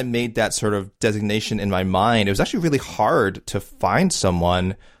once I made that sort of designation in my mind, it was actually really hard to find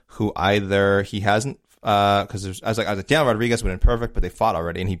someone who either he hasn't, because I was like, Dan Rodriguez would have been perfect, but they fought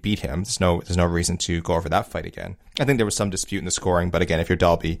already and he beat him. There's no reason to go over that fight again. I think there was some dispute in the scoring, but again, if you're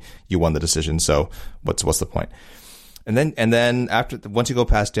Dalby, you won the decision. So what's the point? And then once you go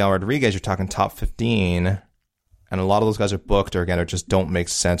past Dan Rodriguez, you're talking top 15. And a lot of those guys are booked or just don't make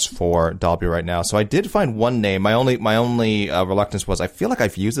sense for Dalby right now. So I did find one name. My only reluctance was I feel like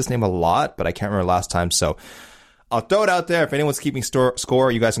I've used this name a lot, but I can't remember last time. So I'll throw it out there. If anyone's keeping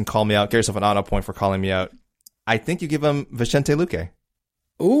score, you guys can call me out. Get yourself an auto point for calling me out. I think you give him Vicente Luque.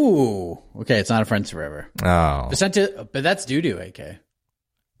 Ooh. Okay, it's not a friends forever. Oh. Vicente, but that's doo-doo, AK.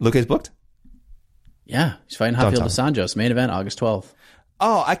 Luque's booked? Yeah, he's fighting Rafael dos Anjos. Main event, August 12th.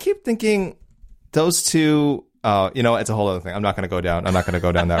 Oh, I keep thinking those two... it's a whole other thing. I'm not going to go down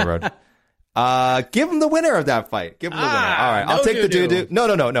that road. Give him the winner of that fight. Give him the winner. All right, I'll take the doo-doo.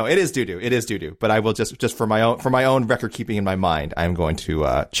 No. It is doo-doo. It is doo-doo. But I will just for my own record keeping in my mind, I'm going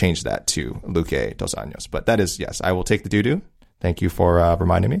to change that to Luque Dos Anjos. But that is, yes, I will take the doo-doo. Thank you for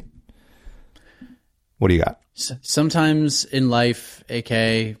reminding me. What do you got? Sometimes in life,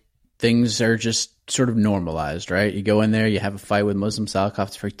 AK, things are just sort of normalized, right? You go in there, you have a fight with Muslim Salikov.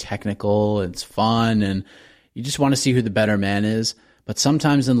 It's very technical. It's fun. And you just want to see who the better man is. But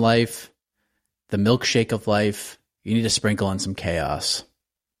sometimes in life, the milkshake of life, you need to sprinkle in some chaos.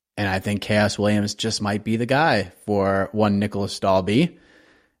 And I think Chaos Williams just might be the guy for one Nicholas Dalby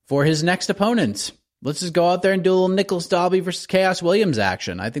for his next opponent. Let's just go out there and do a little Nicholas Dalby versus Chaos Williams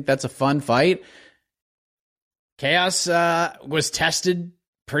action. I think that's a fun fight. Chaos was tested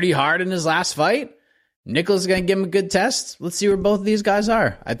pretty hard in his last fight. Nicholas is going to give him a good test. Let's see where both of these guys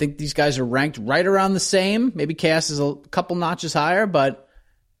are. I think these guys are ranked right around the same. Maybe Chaos is a couple notches higher, but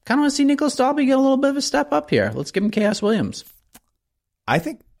kind of want to see Nicholas Dalby get a little bit of a step up here. Let's give him Chaos Williams. I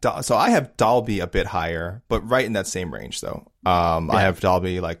think so. I have Dalby a bit higher, but right in that same range, though. I have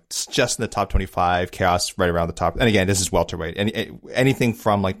Dalby like just in the top 25, Chaos right around the top. And again, this is welterweight. Anything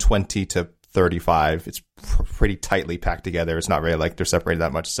from like 20 to 35, it's pretty tightly packed together. It's not really like they're separated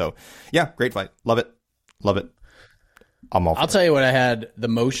that much. So, yeah, great fight. Love it. I'll tell you what I had the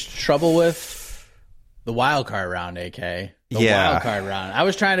most trouble with: the wild card round, AK. Wild card round. I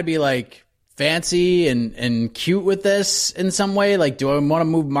was trying to be like fancy and cute with this in some way. Like, do I want to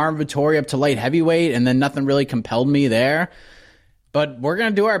move Marvin Vettori up to light heavyweight? And then nothing really compelled me there. But we're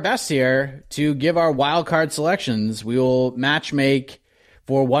going to do our best here to give our wild card selections. We will match make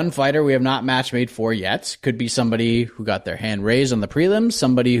for one fighter we have not match made for yet. Could be somebody who got their hand raised on the prelims,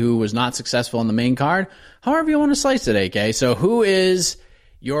 somebody who was not successful on the main card. However you want to slice it, AK. So who is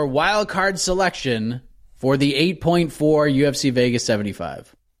your wild card selection for the 8.4 UFC Vegas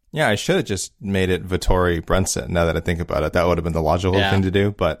 75? Yeah, I should have just made it Vettori Brunson. Now that I think about it, that would have been the logical thing to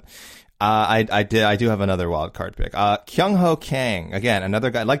do. But I do have another wild card pick. Kyung Ho Kang, again, another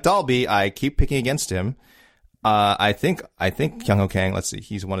guy like Dalby. I keep picking against him. I think Kyung Ho Kang. Let's see,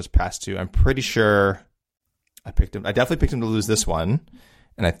 he's won his past two. I'm pretty sure I picked him. I definitely picked him to lose this one.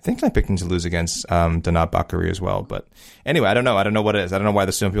 And I think I picked him to lose against Danat Bakary as well. But anyway, I don't know. I don't know what it is. I don't know why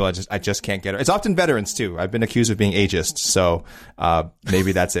there's so many people. I just can't get it. It's often veterans, too. I've been accused of being ageist. So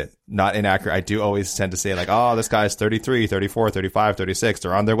maybe that's it. Not inaccurate. I do always tend to say, like, oh, this guy's 33, 34, 35, 36.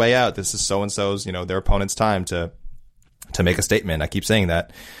 They're on their way out. This is so-and-so's, their opponent's time to make a statement. I keep saying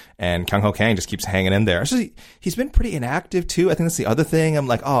that. And Kyung Ho Kang just keeps hanging in there. Actually, he's been pretty inactive too. I think that's the other thing. I'm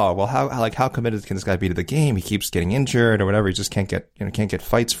like, oh, well, how committed can this guy be to the game? He keeps getting injured or whatever. He just can't get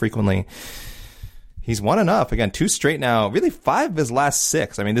fights frequently. He's won enough. Again, 2 straight now. Really 5 of his last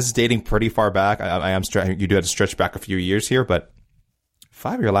 6. I mean, this is dating pretty far back. You do have to stretch back a few years here, but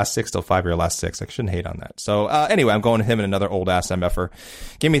 5 of your last 6, still 5 of your last 6. I shouldn't hate on that. So anyway, I'm going to him in another old ass MFer.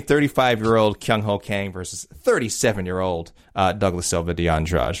 Give me 35-year-old Kyung Ho Kang versus 37-year-old Douglas Silva de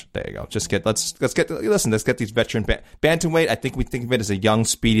Andrade. There you go. Let's get these veteran bantamweight. I think we think of it as a young,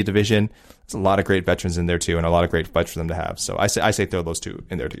 speedy division. There's a lot of great veterans in there too, and a lot of great fights for them to have. So I say throw those two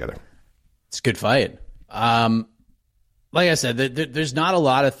in there together. It's a good fight. Like I said, there's not a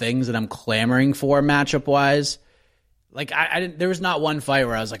lot of things that I'm clamoring for matchup wise. Like, there was not one fight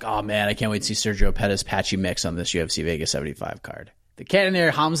where I was like, oh, man, I can't wait to see Sergio Pettis patchy mix on this UFC Vegas 75 card. The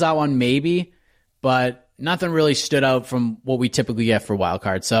Cannonier Khamzat one, maybe, but nothing really stood out from what we typically get for wild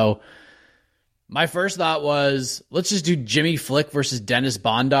card. So my first thought was, let's just do Jimmy Flick versus Dennis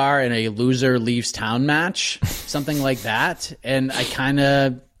Bondar in a loser leaves town match, something like that. And I kind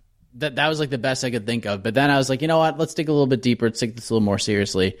of, that was like the best I could think of. But then I was like, you know what? Let's dig a little bit deeper. Let's take this a little more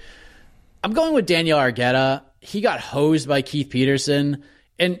seriously. I'm going with Daniel Argueta. He got hosed by Keith Peterson.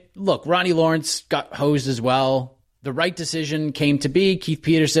 And look, Ronnie Lawrence got hosed as well. The right decision came to be. Keith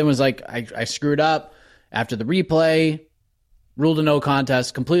Peterson was like, I screwed up after the replay, ruled a no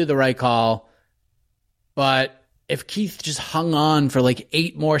contest, completed the right call. But if Keith just hung on for like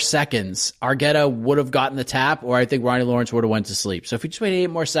 8 more seconds, Argueta would have gotten the tap, or I think Ronnie Lawrence would have went to sleep. So if we just wait 8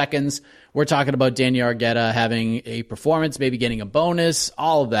 more seconds, we're talking about Daniel Argueta having a performance, maybe getting a bonus,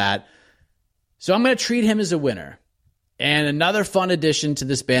 all of that. So I'm going to treat him as a winner. And another fun addition to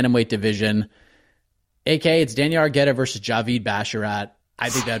this bantamweight division, AK, it's Daniel Argueta versus Javid Basharat. I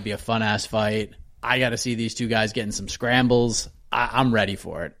think that'd be a fun-ass fight. I got to see these two guys getting some scrambles. I'm ready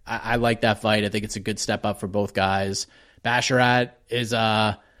for it. I like that fight. I think it's a good step up for both guys. Basharat is,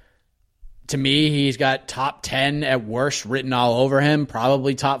 to me, he's got top 10 at worst written all over him,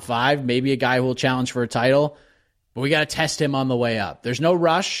 probably top 5, maybe a guy who will challenge for a title. But we got to test him on the way up. There's no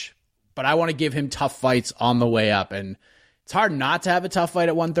rush, but I want to give him tough fights on the way up. And It's hard not to have a tough fight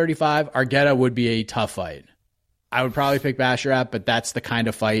at 135. Argueta would be a tough fight. I would probably pick Basharat, but that's the kind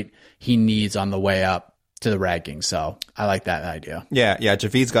of fight he needs on the way up to the rankings. So I like that idea. Yeah.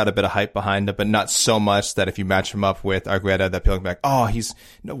 Javid's got a bit of hype behind him, but not so much that if you match him up with Argueta, that people can be like, why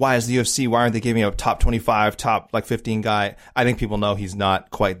is the UFC? Why aren't they giving him a top 25, top 15 guy? I think people know he's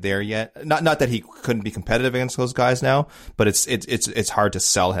not quite there yet. Not that he couldn't be competitive against those guys now, but it's hard to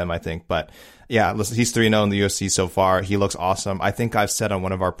sell him, I think. But yeah, listen, he's 3-0 in the UFC so far. He looks awesome. I think I've said on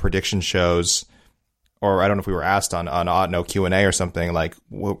one of our prediction shows, or I don't know if we were asked on Otno Q&A or something, like,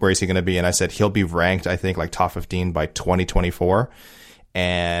 where is he going to be? And I said he'll be ranked, I think, like top 15 by 2024.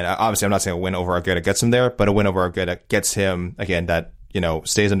 And obviously, I'm not saying a win over Argueta gets him there, but a win over Argueta gets him, again, that,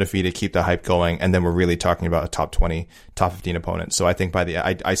 stays undefeated, keep the hype going. And then we're really talking about a top 20, top 15 opponent. So I think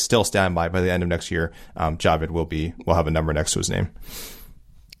I still stand by the end of next year, Javid will have a number next to his name.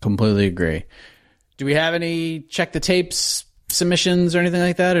 Completely agree. Do we have any check the tapes submissions or anything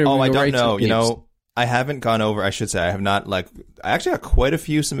like that? Or I don't know. I haven't gone over, I should say, I have not, I actually got quite a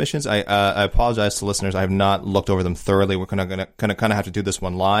few submissions. I apologize to listeners. I have not looked over them thoroughly. We're going to kind of have to do this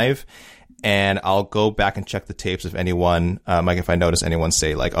one live, and I'll go back and check the tapes if anyone, Mike, if I notice anyone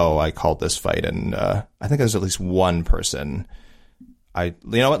say I called this fight, and I think there's at least one person. You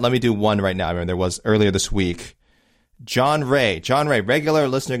know what? Let me do one right now. I mean, there was earlier this week, John Ray, regular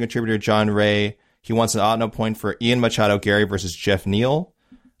listener contributor John Ray. He wants an Otno point for Ian Machado Gary versus Jeff Neal.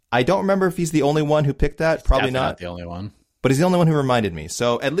 I don't remember if he's the only one who picked that. Probably not the only one, but he's the only one who reminded me.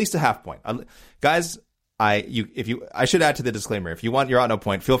 So at least a half point, guys. I should add to the disclaimer. If you want your Otno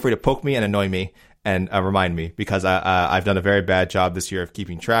point, feel free to poke me and annoy me and remind me, because I've done a very bad job this year of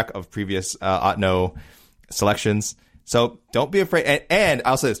keeping track of previous Otno selections. So don't be afraid. And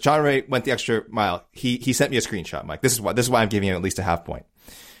I'll say this: John Ray went the extra mile. He sent me a screenshot, Mike. This is why I'm giving him at least a half point.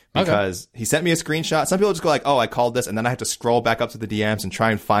 Because he sent me a screenshot. Some people just go like, I called this, and then I have to scroll back up to the DMs and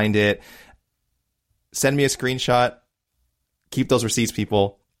try and find it. Send me a screenshot. Keep those receipts,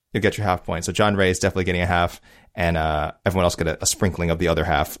 people. You'll get your half point. So John Ray is definitely getting a half, and everyone else get a sprinkling of the other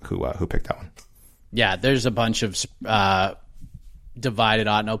half who picked that one. Yeah, there's a bunch of divided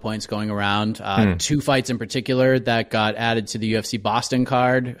Otno points going around. 2 fights in particular that got added to the UFC Boston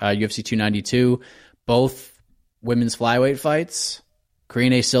card, UFC 292, both women's flyweight fights.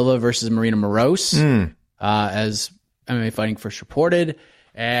 Karine Silva versus Marina Moroz, as MMA Fighting First reported.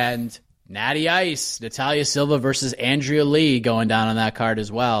 And Natty Ice, Natalia Silva versus Andrea Lee going down on that card as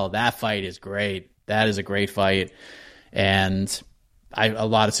well. That fight is great. That is a great fight. And a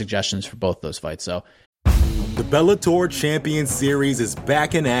lot of suggestions for both those fights. So the Bellator Champion Series is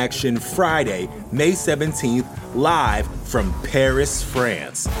back in action Friday, May 17th, live from Paris,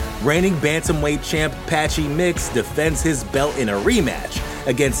 France. Reigning bantamweight champ Patchy Mix defends his belt in a rematch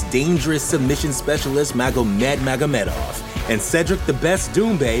against dangerous submission specialist Magomed Magomedov. And Cedric the Best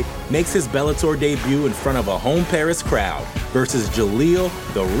Doumbé makes his Bellator debut in front of a home Paris crowd versus Jaleel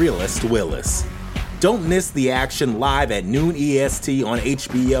the Realist Willis. Don't miss the action live at noon EST on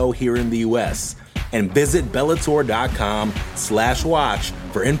HBO here in the US. And visit Bellator.com/watch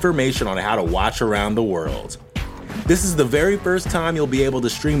for information on how to watch around the world. This is the very first time you'll be able to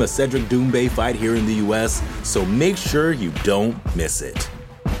stream a Cedric Doumbé fight here in the US, so make sure you don't miss it.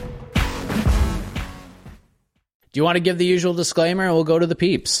 Do you want to give the usual disclaimer, and we'll go to the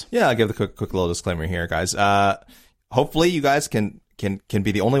peeps? Yeah, I'll give the quick little disclaimer here, guys. Hopefully you guys can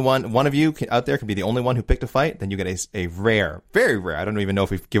be the only one of you out there can be the only one who picked a fight. Then you get a rare, very rare. I don't even know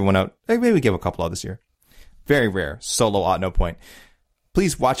if we've given one out. Maybe we give a couple out this year. Very rare solo Otno point.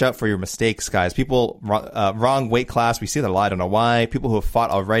 Please watch out for your mistakes, guys. People, wrong weight class. We see that a lot. I don't know why. People who have fought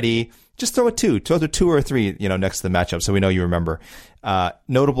already, just throw a 2. Throw the 2 or a 3, next to the matchup, so we know you remember.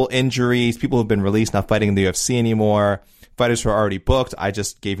 Notable injuries. People who've been released, not fighting in the UFC anymore. Fighters who are already booked. I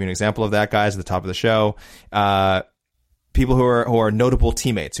just gave you an example of that, guys, at the top of the show. People who are notable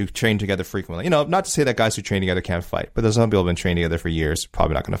teammates who train together frequently. Not to say that guys who train together can't fight, but there's some people who've been training together for years,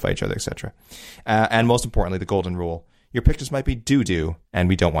 probably not going to fight each other, etc. And most importantly, the golden rule. Your pictures might be doo-doo, and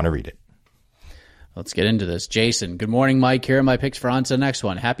we don't want to read it. Let's get into this. Jason, good morning, Mike. Here are my picks for on to the next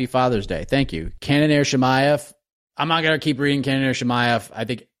one. Happy Father's Day. Thank you. Cannonier Chimaev. I'm not going to keep reading Cannonier Chimaev. I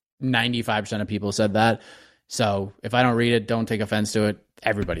think 95% of people said that. So if I don't read it, don't take offense to it.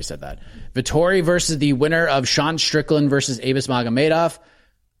 Everybody said that. Vittori versus the winner of Sean Strickland versus Abus Magomedov.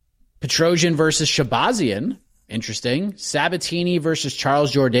 Petrosian versus Shabazian. Interesting. Sabatini versus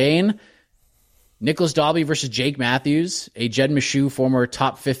Charles Jourdain. Nicholas Dalby versus Jake Matthews. A Jed Meshew, former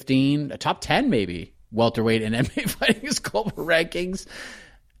top 15, a top 10 maybe, welterweight in MMA Fighting's global rankings.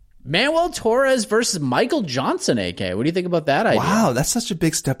 Manuel Torres versus Michael Johnson, AK. What do you think about that idea? Wow, that's such a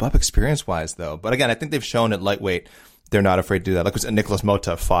big step up experience-wise, though. But again, I think they've shown at lightweight they're not afraid to do that. Like Nicholas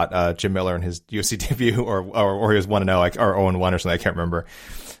Mota fought Jim Miller in his UFC debut, or he was 1-0, or 0-1 or something. I can't remember.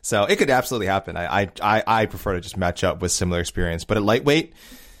 So it could absolutely happen. I prefer to just match up with similar experience. But at lightweight,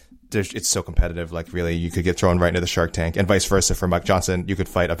 it's so competitive. Like really, you could get thrown right into the shark tank, and vice versa for Mike Johnson. You could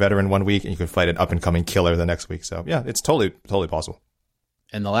fight a veteran one week, and you could fight an up and coming killer the next week. So yeah, it's totally possible.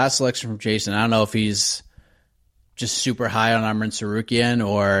 And the last selection from Jason, I don't know if he's just super high on Amrin Tsarukyan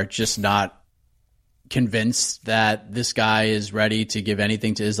or just not convinced that this guy is ready to give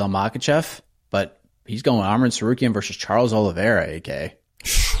anything to Islam Makhachev, but he's going Amrin Tsarukyan versus Charles Oliveira, AK.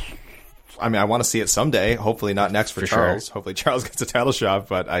 I mean, I want to see it someday. Hopefully not next for Charles. Sure. Hopefully Charles gets a title shot,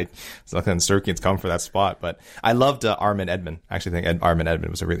 but it's not going to Tsarukyan's come for that spot. But I loved Armin Edmund. I actually think Armin Edmund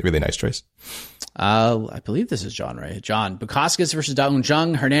was a really, really nice choice. I believe this is John, right? John. Bukauskas versus Daun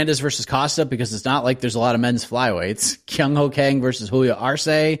Jung. Hernandez versus Costa, because it's not like there's a lot of men's flyweights. Kyung Ho Kang versus Julio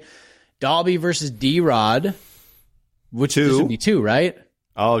Arce. Dalby versus D-Rod. Which this would be 2, right?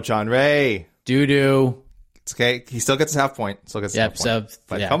 Oh, John Ray. Doo-doo. It's okay. He still gets his half point. But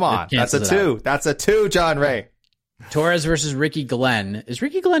come on. That's a 2. Out. That's a 2, John Ray. Torres versus Ricky Glenn. Is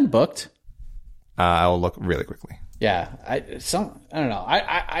Ricky Glenn booked? I will look really quickly. Yeah. I don't know.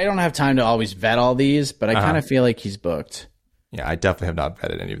 I don't have time to always vet all these, but I kind of feel like he's booked. Yeah, I definitely have not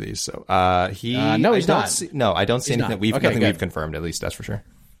vetted any of these. So he's not. I don't see anything that we've confirmed, at least that's for sure.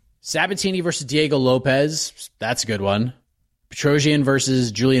 Sabatini versus Diego Lopez. That's a good one. Petrosian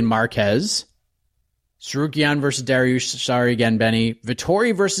versus Julian Marquez. Tsarukyan versus Dariush. Sorry again, Benny.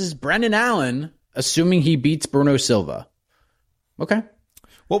 Vettori versus Brendan Allen, assuming he beats Bruno Silva. Okay.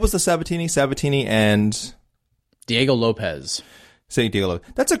 What was the Sabatini? Sabatini and Diego Lopez. Diego Lopez.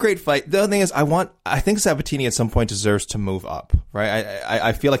 That's a great fight. The other thing is, I think Sabatini at some point deserves to move up, right?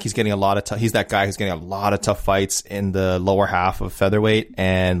 I feel like he's getting a lot of he's that guy who's getting a lot of tough fights in the lower half of featherweight,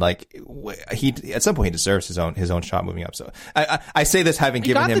 and like he at some point he deserves his own shot moving up. So I say this having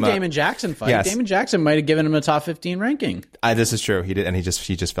given him the Damon Jackson fight. Yes. Damon Jackson might have given him a top 15 ranking. This is true. He did, and he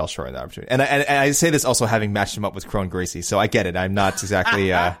just fell short of that opportunity. And I say this also having matched him up with Kron Gracie. So I get it. I'm not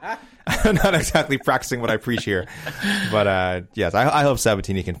exactly. I'm not exactly practicing what I preach here, but yes, I hope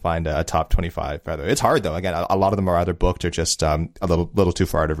Sabatini can find a top 25 feather. It's hard though. Again, a lot of them are either booked or just a little too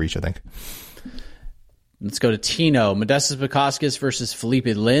far out of reach, I think. Let's go to Tino. Modestas Bukauskas versus Felipe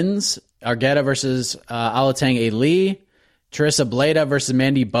Lins. Argueta versus Alatang Ali. Teresa Bleda versus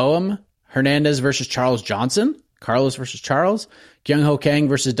Mandy Boehm. Hernandez versus Charles Johnson. Carlos versus Charles. Kyung Ho Kang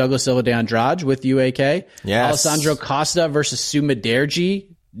versus Douglas Silva de Andrade with UAK. Yes. Alessandro Costa versus Suma Derji.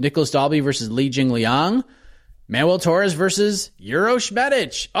 Nicholas Dalby versus Li Jing Liang. Manuel Torres versus Uros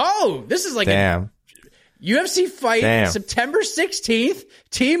Medic. Oh, this is like a UFC fight September 16th,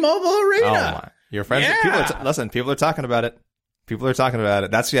 T-Mobile Arena. Oh my. Your friends, yeah. People are talking about it.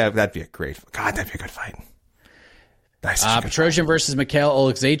 That'd be a great, God, that'd be a good fight. Nice. Petrosian versus Mikhail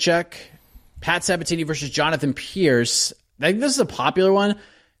Oleksiejczuk. Pat Sabatini versus Jonathan Pierce. I think this is a popular one.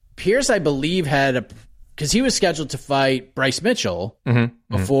 Pierce, I believe, because he was scheduled to fight Bryce Mitchell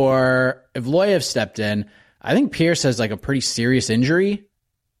before Evloev stepped in. I think Pierce has like a pretty serious injury.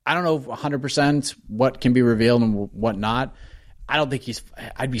 I don't know 100% what can be revealed and what not. I don't think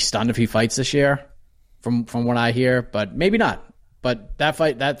I'd be stunned if he fights this year from what I hear, but maybe not. But that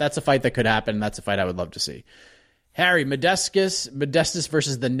fight, that's a fight that could happen. That's a fight I would love to see. Harry Modestas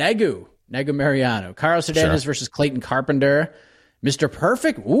versus the Negu Mariano. Carlos Hernandez versus Clayton Carpenter. Mr.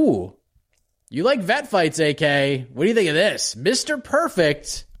 Perfect. Ooh. You like vet fights, AK. What do you think of this? Mr.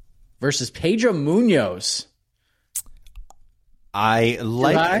 Perfect versus Pedro Munoz. I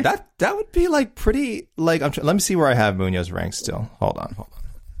like that. That would be like pretty like. Let me see where I have Munoz ranked still. Hold on.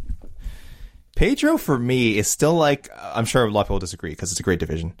 Pedro for me is still like. I'm sure a lot of people disagree because it's a great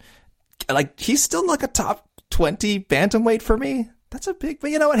division. Like he's still like a top 20 bantamweight for me. That's a big.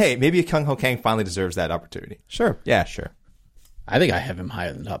 But you know what? Hey, maybe Kyung Ho Kang finally deserves that opportunity. Sure. Yeah. Sure. I think I have him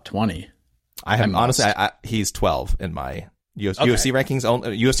higher than top 20. I have honestly. He's 12 in my UFC rankings.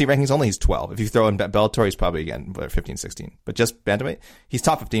 UFC rankings only. He's 12. If you throw in Bellator, he's probably again 15, 16. But just bantamweight, he's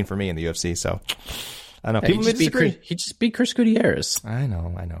top 15 for me in the UFC. So I don't know. People may disagree. He just beat Chris Gutierrez. I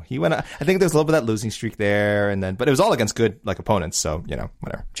know. He went. I think there's a little bit of that losing streak there, but it was all against good like opponents. So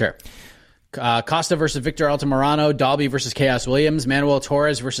whatever. Sure. Costa versus Victor Altamirano. Dalby versus Chaos Williams. Manuel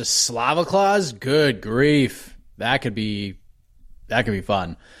Torres versus Slava Claus. Good grief. That could be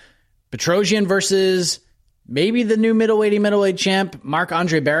fun. Petrosian versus maybe the new middleweight champ,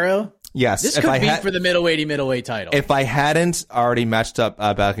 Marc-Andre Barrio. Yes. This could be for the middleweight title. If I hadn't already matched up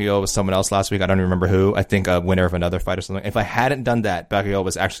Bakio with someone else last week, I don't even remember who. I think a winner of another fight or something. If I hadn't done that, Bakio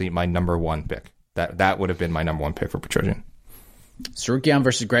was actually my number one pick. That would have been my number one pick for Petrosian. Tsarukyan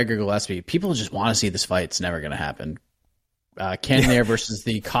versus Gregor Gillespie. People just want to see this fight. It's never going to happen. Cannonier versus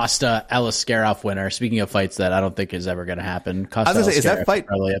the Costa Eliskerov winner. Speaking of fights that I don't think is ever going to happen, Costa I was going to say, is that fight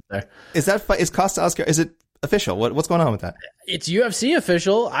probably up there? Is Costa Eliskerov? Is it official? What's going on with that? It's UFC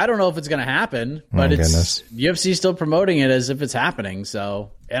official. I don't know if it's going to happen, but it's UFC still promoting it as if it's happening.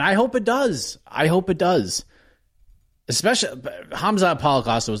 So, and I hope it does. I hope it does. Especially Khamzat Paulo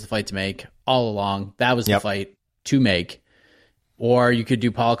Costa was the fight to make all along. That was the fight to make. Or you could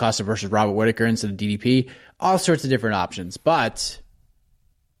do Paulo Costa versus Robert Whittaker instead of DDP. All sorts of different options. But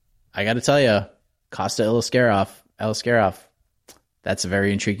I got to tell you, Costa Eliskerov, that's a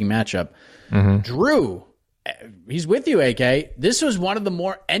very intriguing matchup. Drew, he's with you, AK. This was one of the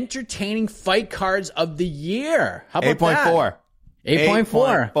more entertaining fight cards of the year. How about 8.4.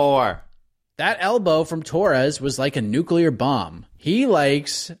 8.4. That elbow from Torres was like a nuclear bomb. He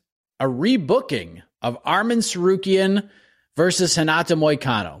likes a rebooking of Arman Tsarukyan versus Renato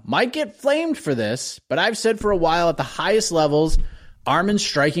Moicano. Might get flamed for this, but I've said for a while at the highest levels, Arman's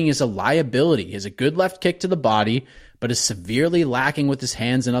striking is a liability. He has a good left kick to the body, but is severely lacking with his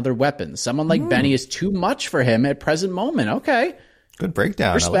hands and other weapons. Someone like Benny is too much for him at present moment. Okay. Good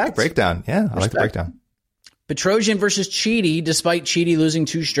breakdown. Respect. I like the breakdown. Yeah, I like the breakdown. Petrosian versus Chidi. Despite Chidi losing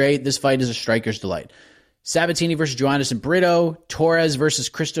 2 straight, this fight is a striker's delight. Sabatini versus Joannis and Brito. Torres versus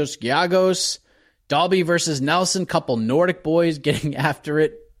Christos Giagos. Dalby versus Nelson. Couple Nordic boys getting after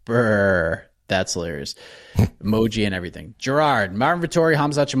it. Brr. That's hilarious. Emoji and everything. Gerard. Marvin Vettori.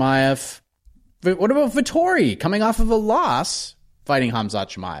 Khamzat Chimaev. What about Vettori coming off of a loss fighting Khamzat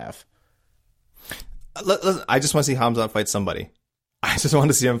Chimaev? Listen, I just want to see Khamzat fight somebody. I just want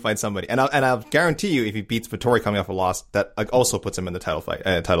to see him fight somebody, and I'll guarantee you, if he beats Vettori coming off a loss, that also puts him in the title fight.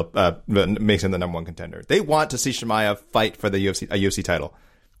 Makes him the number 1 contender. They want to see Chimaev fight for the UFC title.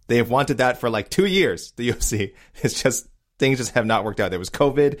 They have wanted that for like 2 years. The UFC, it's just things just have not worked out. There was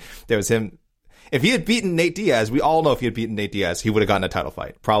COVID. There was him. If he had beaten Nate Diaz, we all know if he had beaten Nate Diaz, he would have gotten a title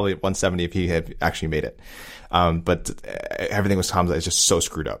fight, probably at 170 if he had actually made it. But everything with Khamzat is just so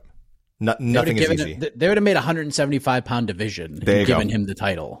screwed up. Nothing is easy. They would have made a 175-pound division and given him the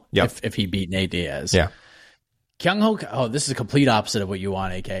title if he beat Nate Diaz. Yeah. Kyung Ho. Oh, this is a complete opposite of what you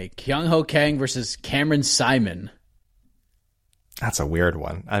want, AK. Kyung Ho Kang versus Cameron Simon. That's a weird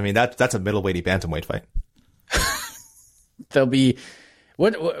one. I mean, that's a middleweight bantamweight fight. There'll be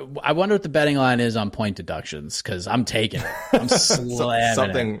what I wonder what the betting line is on point deductions, because I'm taking it. I'm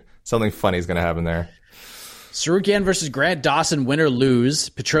slamming it. Something funny is going to happen there. Tsarukyan versus Grant Dawson, win or lose.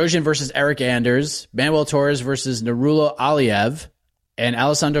 Petrosian versus Eric Anders. Manuel Torres versus Narulo Aliev. And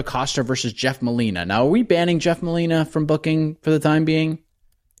Alessandro Costa versus Jeff Molina. Now, are we banning Jeff Molina from booking for the time being?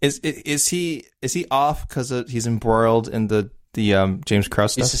 Is he off because he's embroiled in the James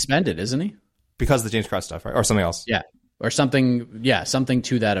Krause stuff? He's suspended, isn't he? Because of the James Krause stuff, right? Or something else? Yeah. Or something. Yeah, something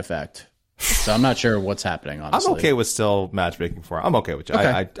to that effect. So I'm not sure what's happening, honestly. I'm okay with still matchmaking for him. I'm okay with you.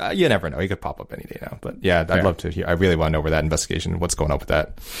 Okay. I you never know. He could pop up any day now. But yeah, I'd love to hear. I really want to know where that investigation, what's going on with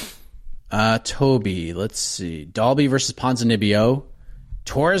that. Toby, let's see. Dalby versus Ponzinibbio.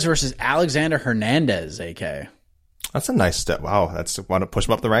 Torres versus Alexander Hernandez, AK. That's a nice step. Wow. Want to push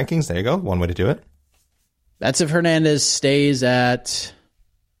him up the rankings? There you go. One way to do it. That's if Hernandez stays at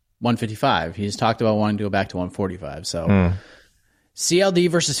 155. He's talked about wanting to go back to 145. So CLD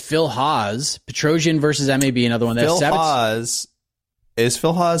versus Phil Haas. Petrosian versus MAB, another one. Is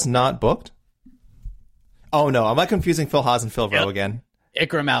Phil Haas not booked? Oh, no. Am I confusing Phil Haas and Phil Rowe again?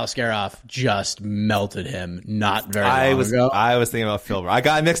 Ikram Aliskerov just melted him not very long ago. I was thinking about Phil Rowe.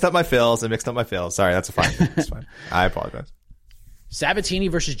 I mixed up my Phils. Sorry, that's fine. That's fine. I apologize. Sabatini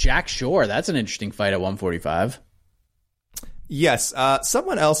versus Jack Shore. That's an interesting fight at 145. Yes.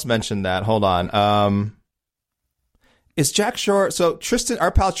 Someone else mentioned that. Hold on. Is Jack Shore... So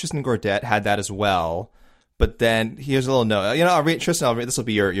our pal Tristan Gordet had that as well. But then here's a little note. I'll read Tristan. This will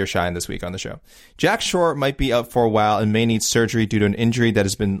be your shine this week on the show. Jack Shore might be out for a while and may need surgery due to an injury that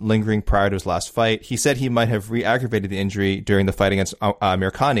has been lingering prior to his last fight. He said he might have re-aggravated the injury during the fight against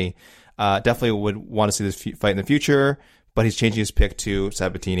Mirkani. Definitely would want to see this fight in the future, but he's changing his pick to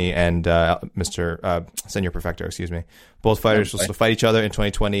Sabatini and Mr. Senor Perfecto, excuse me. Both fighters will still fight each other in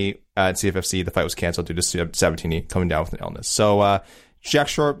 2020 at CFFC. The fight was canceled due to Sabatini coming down with an illness. So, Jack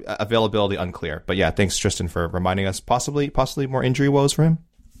Shore availability unclear, but yeah, thanks Tristan for reminding us. Possibly more injury woes for him.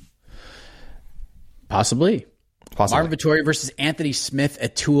 Possibly. Marvin Vettori versus Anthony Smith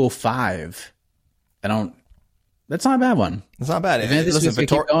at 205. That's not a bad one. It's not bad. If Anthony Smith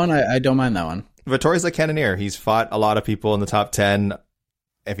keep going, I don't mind that one. Vettori's like Cannonier. He's fought a lot of people in the top 10.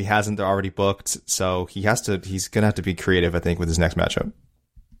 If he hasn't, they're already booked. So he's gonna have to be creative, I think, with his next matchup.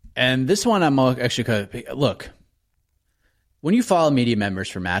 And this one, I'm actually look. When you follow media members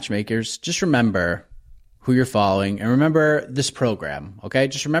for matchmakers, just remember who you're following and remember this program, okay?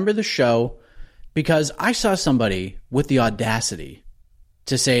 Just remember the show, because I saw somebody with the audacity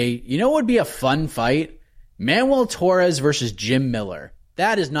to say, you know what would be a fun fight? Manuel Torres versus Jim Miller.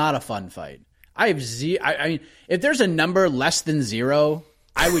 That is not a fun fight. I mean, if there's a number less than 0,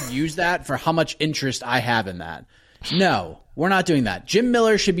 I would use that for how much interest I have in that. No, we're not doing that. Jim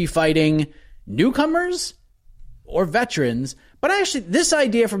Miller should be fighting newcomers or veterans. But actually, this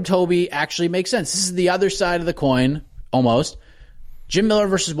idea from Toby actually makes sense. This is the other side of the coin, almost. Jim Miller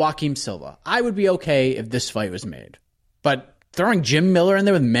versus Joaquim Silva. I would be okay if this fight was made. But throwing Jim Miller in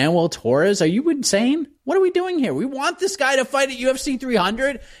there with Manuel Torres, are you insane? What are we doing here? We want this guy to fight at UFC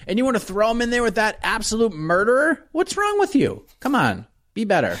 300, and you want to throw him in there with that absolute murderer? What's wrong with you? Come on, be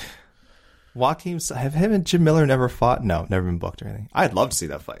better. Have him and Jim Miller never fought? No, never been booked or anything. I'd love to see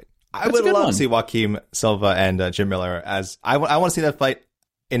that fight. I would love to see Joaquim Silva and Jim Miller I want to see that fight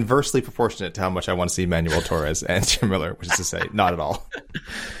inversely proportionate to how much I want to see Manuel Torres and Jim Miller, which is to say, not at all.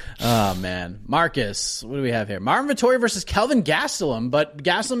 Oh, man. Marcus, what do we have here? Marvin Vettori versus Kelvin Gastelum, but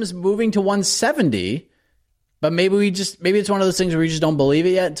Gastelum is moving to 170. But maybe it's one of those things where we just don't believe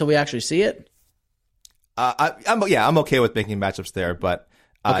it yet until we actually see it. I'm okay with making matchups there, but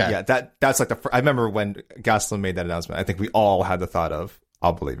okay. Yeah, that's like I remember when Gastelum made that announcement. I think we all had the thought of,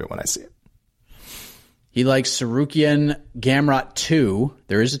 I'll believe it when I see it. He likes Sarukian Gamrot 2.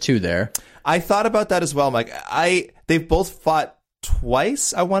 There is a 2 there. I thought about that as well. I'm like, they've both fought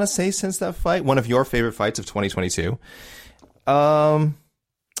twice, I want to say, since that fight. One of your favorite fights of 2022.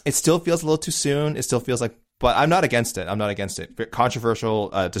 It still feels a little too soon. It still feels like, but I'm not against it.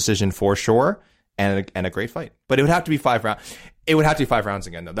 Controversial decision for sure, and a great fight. But it would have to be 5 rounds. It would have to be 5 rounds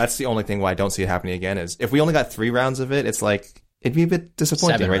again, though. That's the only thing why I don't see it happening again. Is if we only got 3 rounds of it, it's like it'd be a bit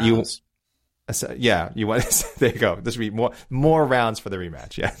disappointing, 7 right? rounds. You want there you go. This would be more rounds for the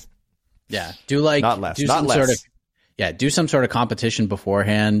rematch. Yeah. Do not less. Not less. Do some sort of competition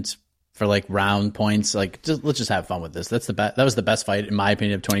beforehand for like round points. Like, let's just have fun with this. That was the best fight in my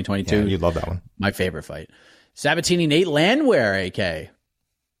opinion of 2022. Yeah, you'd love that one. My favorite fight. Sabatini Nate Landwehr, AK.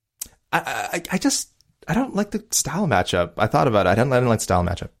 I don't like the style matchup. I thought about it. I didn't like the style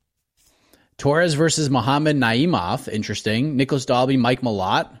matchup. Torres versus Mohamed Naimov. Interesting. Nicholas Dalby, Mike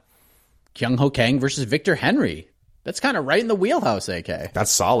Malott. Kyung Ho Kang versus Victor Henry. That's kind of right in the wheelhouse, AK.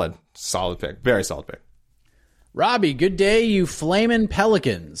 That's solid. Solid pick. Very solid pick. Robbie, good day, you flamin'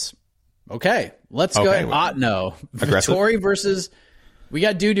 Pelicans. Okay, let's go. No. Aggressive? Vettori versus... We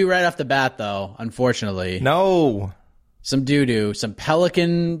got doo-doo right off the bat, though, unfortunately. No. Some doo-doo. Some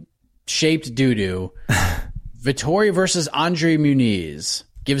pelican-shaped doo-doo. Vettori versus Andre Muniz.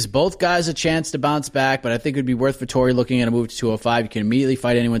 Gives both guys a chance to bounce back, but I think it would be worth Vettori looking at a move to 205. You can immediately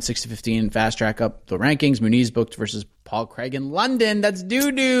fight anyone 6-15 and fast track up the rankings. Muniz booked versus Paul Craig in London. That's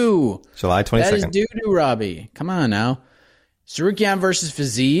doo-doo. July 22nd. That is doo-doo, Robbie. Come on now. Sarukian versus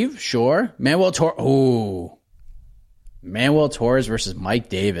Fiziev. Sure. Manuel Torres versus Mike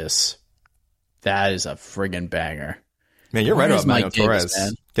Davis. That is a friggin' banger. Man, you're right about Manuel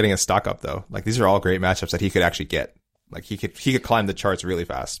Torres getting a stock up, though. Like, these are all great matchups that he could actually get. Like, he could climb the charts really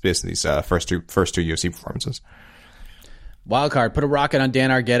fast based on these first two UFC performances. Wildcard, put a rocket on Dan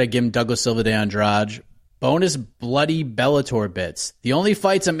Argueta, give him Douglas Silva de Andrade. Bonus bloody Bellator bits. The only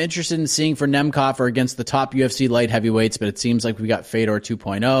fights I'm interested in seeing for Nemkov are against the top UFC light heavyweights, but it seems like we got Fedor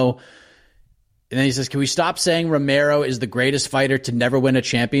 2.0. And then he says, can we stop saying Romero is the greatest fighter to never win a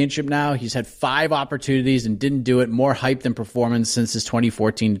championship now? He's had 5 opportunities and didn't do it. More hype than performance since his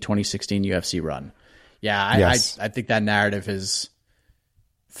 2014 to 2016 UFC run. Yeah, yes. I think that narrative has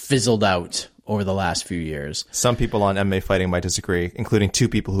fizzled out over the last few years. Some people on MMA Fighting might disagree, including 2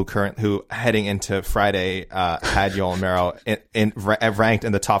 people who heading into Friday had Yoel Romero ranked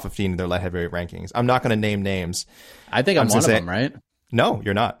in the top 15 of their light heavyweight rankings. I'm not going to name names. I think I'm one of them, right? No,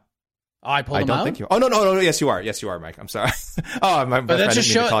 you're not. Oh, I pulled them out? I don't think you are. Oh, no. Yes, you are. Yes, you are, Mike. I'm sorry. My friend didn't mean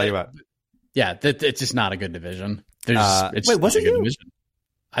to call you out. Yeah, it's just not a good division. Wait, was it you? Division.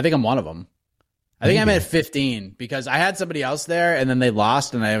 I think I'm one of them. I think I'm at 15 because I had somebody else there and then they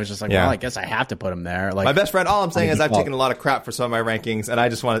lost and I was just like, well, I guess I have to put them there. Like, my best friend, all I'm saying is I've taken a lot of crap for some of my rankings and I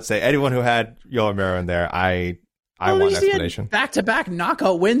just want to say anyone who had Yoel Romero in there, I want an explanation. Back-to-back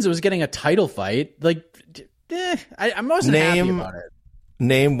knockout wins. It was getting a title fight. Like, I wasn't happy about it.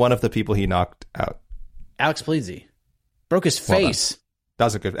 Name one of the people he knocked out. Alex Pleasy. Broke his face. That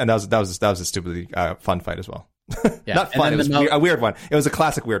was a good, and that was a stupidly fun fight as well. Yeah. Not fun. It was a weird one. It was a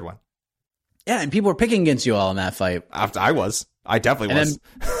classic weird one. Yeah, and people were picking against you all in that fight. I definitely was.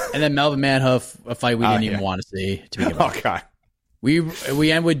 And then Melvin Manhoef, a fight we didn't even want to see. To begin with. Oh, God.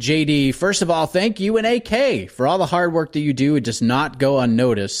 We end with JD. First of all, thank you and AK for all the hard work that you do. It does not go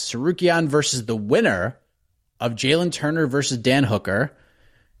unnoticed. Sarukian versus the winner of Jalen Turner versus Dan Hooker.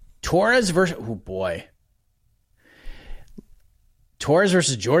 Torres versus, oh boy. Torres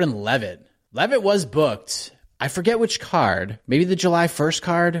versus Jordan Levitt. Levitt was booked. I forget which card. Maybe the July 1st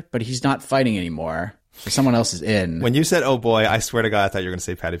card, but he's not fighting anymore. Someone else is in. When you said, oh boy, I swear to God, I thought you were going to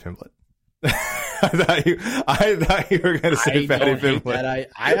say Patty Pimblett. I thought you were going to say Patty Pimblett.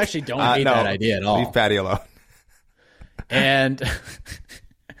 I actually don't hate that idea at all. Leave Patty alone. And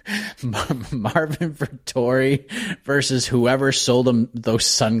Marvin Vettori versus whoever sold him those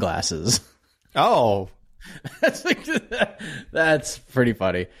sunglasses. Oh. That's pretty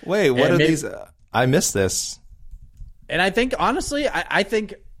funny. Wait, what are these? I missed this. And I think, honestly, I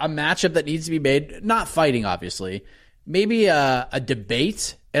think a matchup that needs to be made, not fighting, obviously, maybe a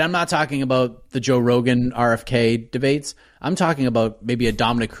debate. And I'm not talking about the Joe Rogan RFK debates. I'm talking about maybe a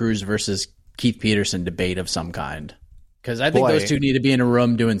Dominic Cruz versus Keith Peterson debate of some kind. Because I think those two need to be in a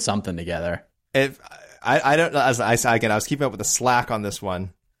room doing something together. I don't know. I was keeping up with the slack on this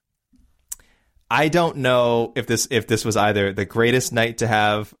one. I don't know if this was either the greatest night to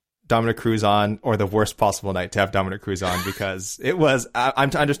have Dominic Cruz on or the worst possible night to have Dominic Cruz on, because it was, I'm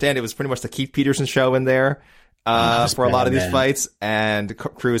to understand, it was pretty much the Keith Peterson show in there for a lot of these fights, and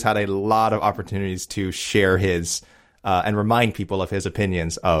Cruz had a lot of opportunities to share his and remind people of his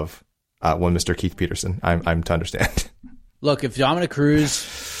opinions of one Mr. Keith Peterson. I'm to understand. Look, if Dominic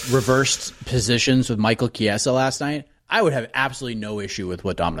Cruz reversed positions with Michael Chiesa last night, I would have absolutely no issue with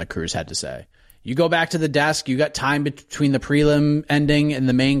what Dominic Cruz had to say. You go back to the desk, you got time between the prelim ending and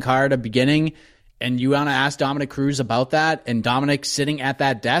the main card of beginning, and you want to ask Dominic Cruz about that, and Dominic sitting at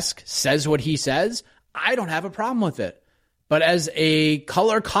that desk says what he says, I don't have a problem with it. But as a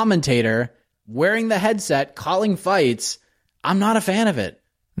color commentator, wearing the headset, calling fights, I'm not a fan of it.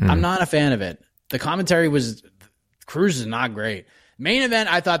 I'm not a fan of it. The commentary Cruz is not great. Main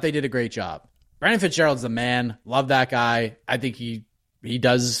event, I thought they did a great job. Brandon Fitzgerald's the man. Love that guy. I think he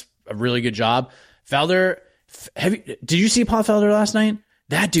does a really good job. Felder, did you see Paul Felder last night?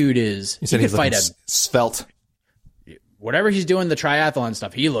 That dude is. He could fight svelte. Whatever he's doing, the triathlon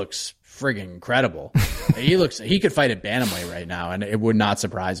stuff, he looks friggin' incredible. He could fight at bantamweight right now, and it would not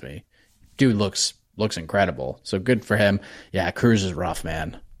surprise me. Dude looks incredible. So good for him. Yeah, Cruz is rough,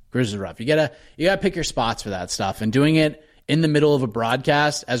 man. Cruz is rough. You gotta pick your spots for that stuff, and doing it in the middle of a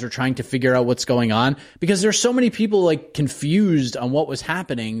broadcast as we're trying to figure out what's going on, because there's so many people like confused on what was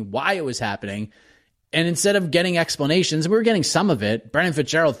happening, why it was happening. And instead of getting explanations, we were getting some of it. Brandon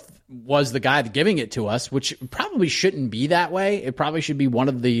Fitzgerald was the guy giving it to us, which probably shouldn't be that way. It probably should be one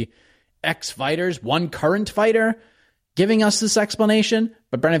of the ex-fighters, one current fighter giving us this explanation.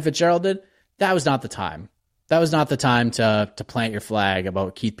 But Brandon Fitzgerald did. That was not the time. That was not the time to plant your flag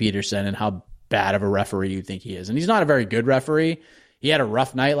about Keith Peterson and how bad of a referee you think he is. And he's not a very good referee. He had a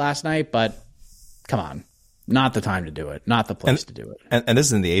rough night last night, but come on, not the time to do it, not the place to do it. And this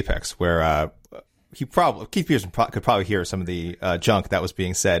is in the Apex where Keith Peterson could probably hear some of the junk that was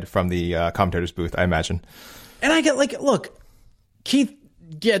being said from the commentator's booth, I imagine. And I get look, Keith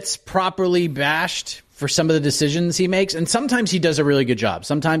gets properly bashed for some of the decisions he makes, and sometimes he does a really good job.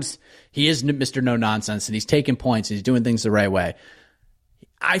 Sometimes he is Mr. No Nonsense, and he's taking points, and he's doing things the right way.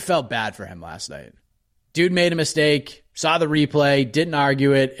 I felt bad for him last night. Dude made a mistake, saw the replay, didn't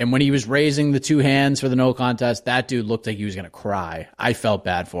argue it, and when he was raising the two hands for the no contest, that dude looked like he was going to cry. I felt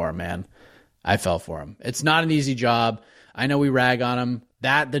bad for him, man. I felt for him. It's not an easy job. I know we rag on him.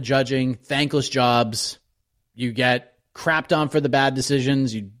 The judging, thankless jobs. You get crapped on for the bad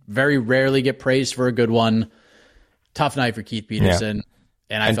decisions. You very rarely get praised for a good one. Tough night for Keith Peterson,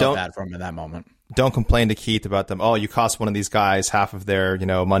 and I felt bad for him in that moment. Don't complain to Keith about them. Oh, you cost one of these guys half of their,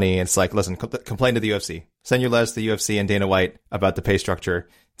 money. It's like, listen, complain to the UFC. Send your letters to the UFC and Dana White about the pay structure.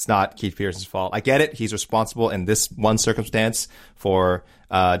 It's not Keith Peterson's fault. I get it. He's responsible in this one circumstance for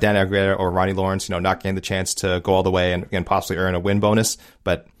Dan Aguilera or Ronnie Lawrence, not getting the chance to go all the way and possibly earn a win bonus.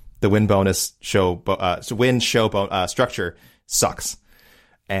 But the win bonus structure sucks,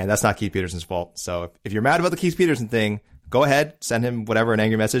 and that's not Keith Peterson's fault. So if you're mad about the Keith Peterson thing, go ahead, send him an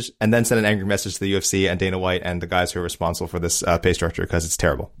angry message, and then send an angry message to the UFC and Dana White and the guys who are responsible for this pay structure, because it's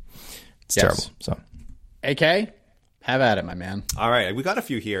terrible. It's terrible. So, AK, have at it, my man. All right, we got a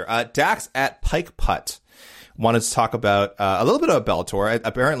few here. Dax at Pike Putt wanted to talk about a little bit about Bellator.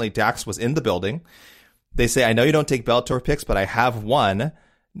 Apparently, Dax was in the building. They say, I know you don't take Bellator picks, but I have one.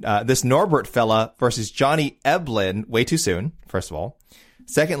 This Norbert fella versus Johnny Eblen, way too soon, first of all.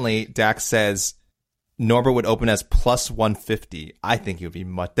 Secondly, Dax says Norbert would open as plus 150. I think he would be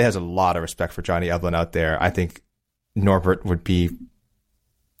there's a lot of respect for Johnny Eblen out there. I think Norbert would be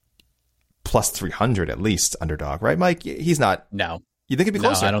plus 300 at least underdog, right, Mike? He's not. No. You think it'd be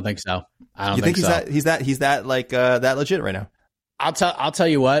closer? No, I don't think so. I don't you think so. he's that legit right now? I'll tell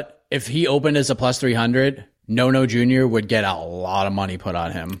you what. If he opened as a plus 300, No Jr. would get a lot of money put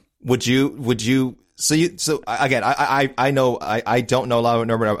on him. Would you? So again, I know I don't know a lot about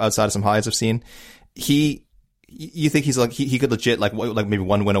Norbert outside of some highlights I've seen. You think he's like he could legit like maybe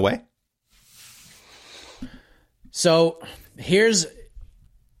one win away? So here's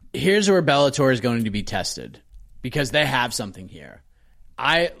where Bellator is going to be tested because they have something here.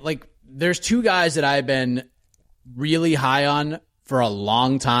 There's two guys that I've been really high on for a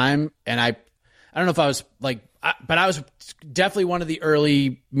long time, and I don't know if I was but I was definitely one of the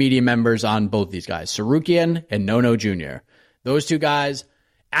early media members on both these guys, Sarukian and No Jr. Those two guys,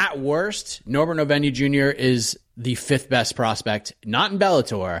 at worst, Norbert Novenny Jr. is the fifth best prospect, not in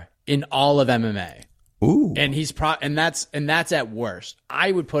Bellator, in all of MMA. Ooh, and that's at worst.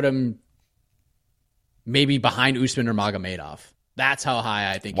 I would put him maybe behind Usman or Magomedov. That's how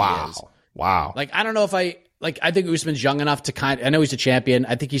high I think he is. Wow. I don't know if I think Usman's young enough to I know he's a champion.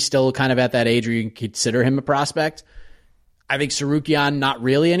 I think he's still kind of at that age where you can consider him a prospect. I think Sarukian, not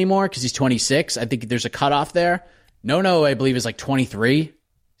really anymore because he's 26. I think there's a cutoff there. No, I believe is 23.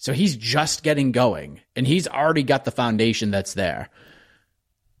 So he's just getting going and he's already got the foundation that's there.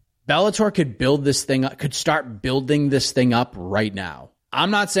 Bellator could start building this thing up right now. I'm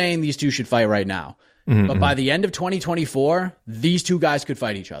not saying these two should fight right now, but by the end of 2024, these two guys could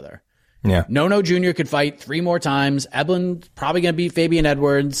fight each other. Yeah. No Jr. could fight 3 more times. Eblen's probably going to beat Fabian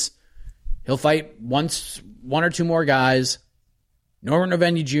Edwards. He'll fight one or two more guys. Norbert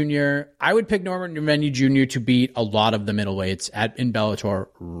Novenny Jr. I would pick Norbert Novenny Jr. to beat a lot of the middleweights in Bellator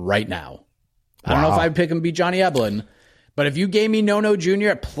right now. I don't know if I'd pick him to beat Johnny Eblen, but if you gave me No Jr.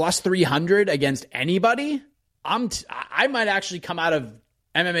 at plus 300 against anybody, I might actually come out of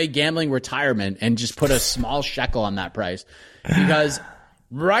MMA gambling retirement and just put a small shekel on that price because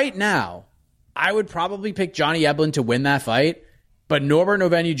right now, I would probably pick Johnny Eblen to win that fight, but Norbert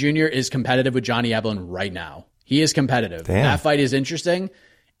Novenny Jr. is competitive with Johnny Eblen right now. He is competitive. Damn. That fight is interesting.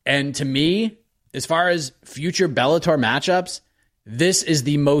 And to me, as far as future Bellator matchups, this is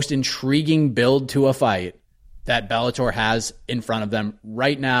the most intriguing build to a fight that Bellator has in front of them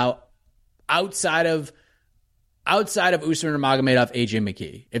right now, outside of Usman or Magomedov, AJ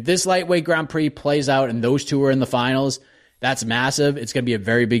McKee. If this lightweight Grand Prix plays out and those two are in the finals, that's massive. It's going to be a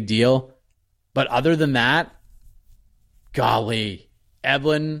very big deal. But other than that, golly,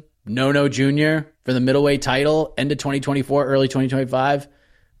 Eblen, No Jr. for the middleweight title, end of 2024, early 2025,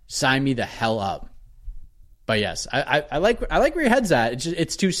 sign me the hell up. But yes, I like where your head's at.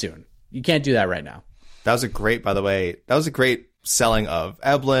 It's too soon. You can't do that right now. That was a great selling of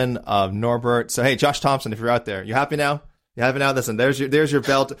Eblen, of Norbert. So hey, Josh Thompson, if you're out there, you happy now? You happy now? Listen, there's your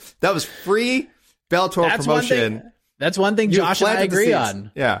belt. That was free Bellator promotion. That's one thing Josh and I agree on.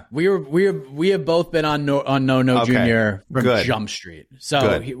 Yeah. We have both been on No Jr. from Jump Street.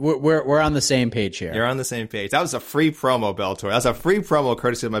 So we're on the same page here. You're on the same page. That was a free promo, Bellator. That was a free promo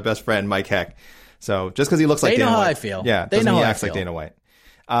courtesy of my best friend, Mike Heck. So just because he looks like Dana White. They know how I feel. Yeah. They know he how acts I feel. like Dana White.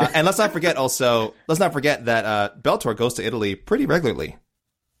 And let's not forget that Bellator goes to Italy pretty regularly.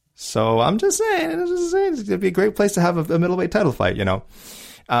 So I'm just saying, it's going to be a great place to have a middleweight title fight, you know.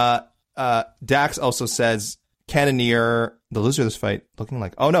 Dax also says, Cannonier, the loser of this fight, looking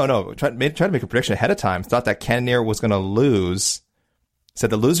like... Oh, no. Tried to make a prediction ahead of time. Thought that Cannonier was going to lose. Said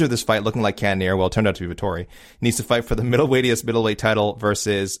the loser of this fight, looking like Cannonier, well, it turned out to be Vettori, needs to fight for the middleweight title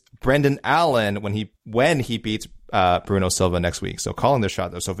versus Brendan Allen when he beats Bruno Silva next week. So calling their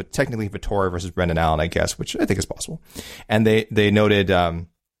shot, though. So technically Vettori versus Brendan Allen, I guess, which I think is possible. And they noted... that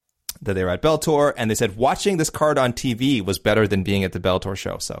they were at Bellator, and they said watching this card on TV was better than being at the Bellator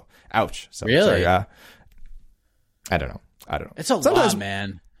show. So, ouch. So, really? Sorry, I don't know. It's a lot,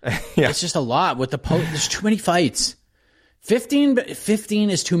 man. Yeah. It's just a lot. With there's too many fights. 15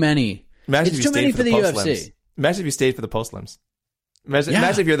 is too many. Imagine it's too many for the UFC. Imagine if you stayed for the postlims. Imagine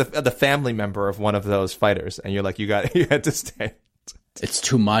if you're the family member of one of those fighters, and you're like, you had to stay. It's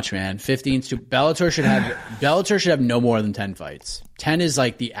too much, man. 15's too. Bellator should have no more than 10 fights. 10 is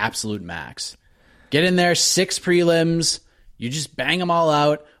like the absolute max. Get in there, 6 prelims. You just bang them all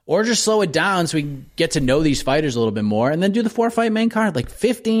out, or just slow it down so we can get to know these fighters a little bit more, and then do the 4-fight main card. Like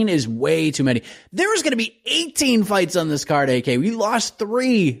 15 is way too many. There was going to be 18 fights on this card. AK, we lost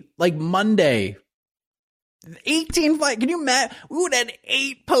 3 like Monday. 18 fights. Can you imagine? We would have had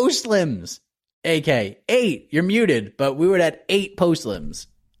 8 post-lims. AK, 8. You're muted, but we were at 8 post-lims.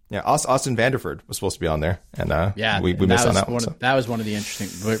 Yeah, Austin Vanderford was supposed to be on there, and we missed on that one. That was one of the interesting,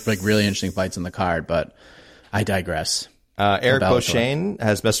 like really interesting fights in the card, but I digress. Eric Beauchene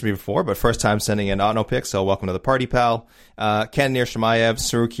has messaged me before, but first time sending in auto pick, so welcome to the party, pal. Cannonier, Chimaev,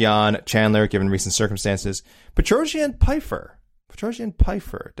 Sarukian, Chandler, given recent circumstances. Petrosian, Pfeiffer.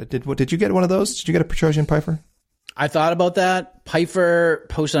 Did you get one of those? Did you get a Petrosian, Pfeiffer? I thought about that. Pfeiffer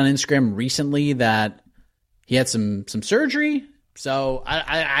posted on Instagram recently that he had some surgery. So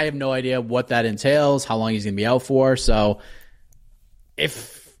I have no idea what that entails, how long he's going to be out for. So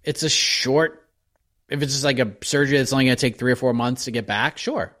if it's just like a surgery that's only going to take 3 or 4 months to get back,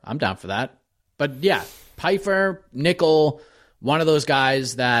 sure, I'm down for that. But yeah, Pfeiffer, Nickel, one of those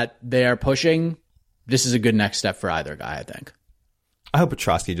guys that they're pushing. This is a good next step for either guy, I think. I hope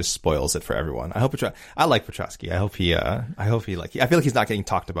Petrosky just spoils it for everyone. I like Petrosky. I feel like he's not getting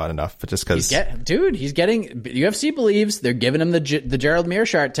talked about enough, but just because he's getting UFC believes they're giving him the Gerald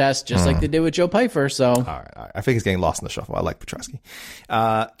Meerschaert test, just like they did with Joe Pfeiffer. So all right. I think he's getting lost in the shuffle. I like Petrosky.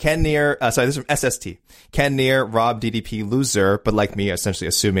 Cannonier, this is from SST. Cannonier, Rob, DDP, loser, but like me, essentially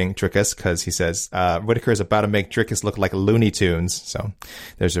assuming Drickus, because he says Whitaker is about to make Drickus look like Looney Tunes. So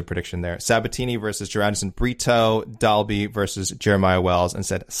there's a prediction there. Sabatini versus Gerardson Brito, Dalby versus Jeremiah Wells, and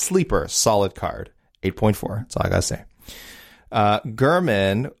said sleeper, solid card, 8.4. That's all I gotta say.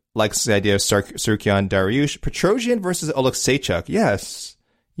 Gurman likes the idea of Sarukian Dariush. Petrosian versus Oleksiejczuk.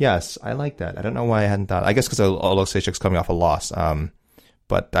 Yes, I like that. I don't know why I hadn't thought. I guess because Oleksiejczuk's coming off a loss,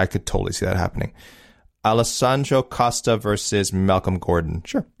 but I could totally see that happening. Alessandro Costa versus Malcolm Gordon.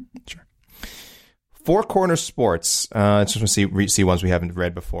 Sure. Four Corner Sports. Just want to see ones we haven't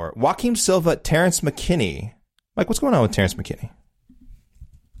read before. Joaquim Silva, Terrence McKinney. Mike, what's going on with Terrence McKinney?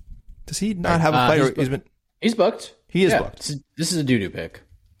 Does he not have a fight? He's booked. He is booked. This is a doo-doo pick.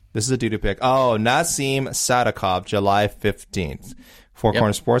 Oh, Nassim Sadakov, July 15th. Four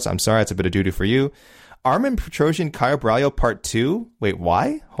Corner Sports. I'm sorry, it's a bit of doo-doo for you. Armin Petrosian, Caio Braulio, Part 2. Wait,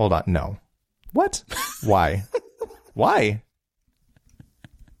 why? Hold on. No. What? Why? Why?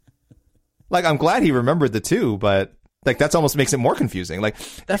 Like, I'm glad he remembered the two, but like that's almost makes it more confusing. Like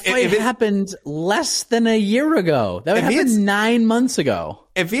that fight happened less than a year ago. That happened 9 months ago.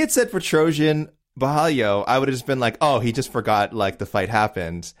 If he had said Petrosian Braulio, I would have just been like, oh, he just forgot like the fight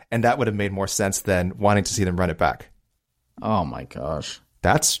happened, and that would have made more sense than wanting to see them run it back. Oh my gosh.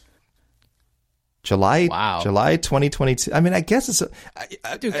 That's July 2022. I mean, I guess it's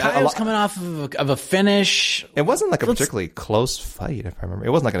Caio's coming off of a finish. It wasn't like a particularly close fight, if I remember.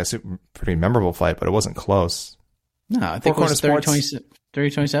 It wasn't like a pretty memorable fight, but it wasn't close. No, I think it was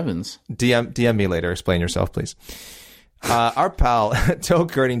 30-27s. DM me later. Explain yourself, please. Our pal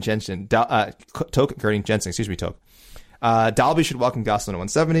Toke Girding Jensen. Excuse me, Toke. Dalby should welcome Gosselin at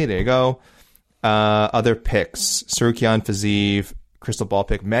 170. There you go. Other picks: Sarukian, Fazeev, crystal ball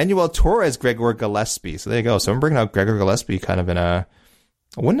pick, Manuel Torres, Gregor Gillespie. So there you go. So I'm bringing out Gregor Gillespie kind of in a...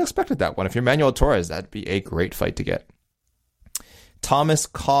 I wouldn't have expected that one. If you're Manuel Torres, that'd be a great fight to get. Thomas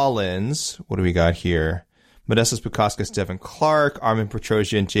Collins. What do we got here? Modestas Bukauskas, Devin Clark, Armin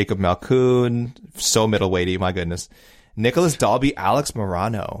Petrosian, Jacob Malkoun. So middleweighty, my goodness. Nicholas Dalby, Alex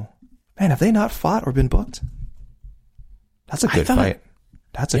Morano. Man, have they not fought or been booked? That's a good fight.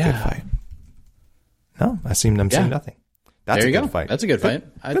 That's a good fight. No, I'm seeing nothing. That's a good fight. That's a good fight.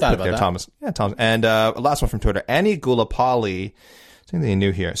 I thought about that. Thomas. Yeah, Thomas. And last one from Twitter. Annie Gulapali. Something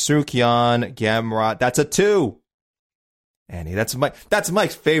new here. Sarukian, Gamrot. That's a 2. Annie, that's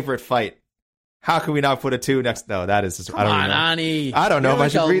Mike's favorite fight. How can we not put a 2 next? No, that is. Come on, Annie. I don't know if I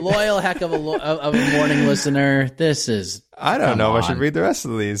should read. A loyal heck of a morning listener. This is. I don't know if I should read the rest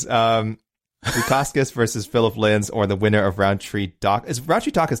of these. Bukauskas versus Philip Lins, or the winner of Roundtree Doc.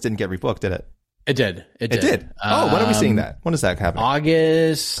 Roundtree Docus didn't get rebooked, did it? It did. It did. Oh, when are we seeing that? When does that happen?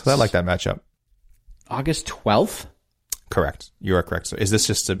 August. 'Cause I like that matchup. August 12th. Correct. You are correct. So, is this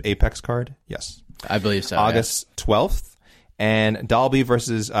just an Apex card? Yes, I believe so. August 12th. And Dalby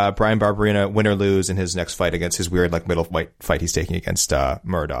versus Brian Barberina, win or lose in his next fight against his weird like middleweight fight he's taking against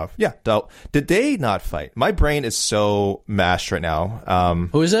Muradov. Yeah. Did they not fight? My brain is so mashed right now.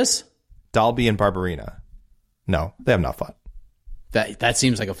 Who is this? Dalby and Barberina. No, they have not fought. That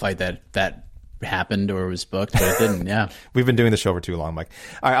seems like a fight that happened or was booked, but it didn't. Yeah. We've been doing the show for too long, Mike.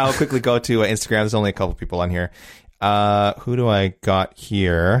 All right, I'll quickly go to Instagram. There's only a couple people on here. Who do I got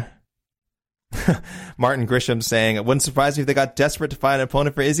here? Martin Grisham saying, it wouldn't surprise me if they got desperate to find an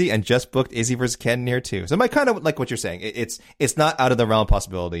opponent for Izzy and just booked Izzy versus Cannonier too. So I might kind of like what you're saying. It's not out of the realm of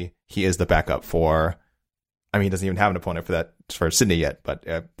possibility. He is the backup for, I mean, he doesn't even have an opponent for Sydney yet, but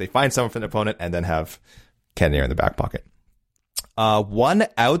they find someone for an opponent and then have Cannonier in the back pocket. 1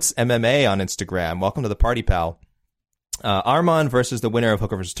 Outs MMA on Instagram. Welcome to the party, pal. Arman versus the winner of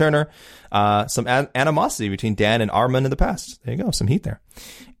Hooker versus Turner. Some animosity between Dan and Arman in the past. There you go. Some heat there.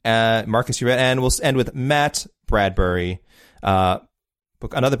 Marcus, you read, and we'll end with Matt Bradbury. Another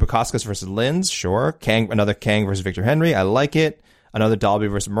Bukauskas versus Linz, sure. Another Kang versus Victor Henry, I like it. Another Dalby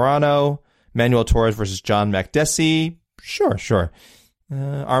versus Morano. Manuel Torres versus John Makdessi, sure.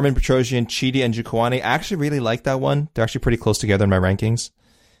 Armin Petrosian, Chidi, and Jukwani. I actually really like that one. They're actually pretty close together in my rankings.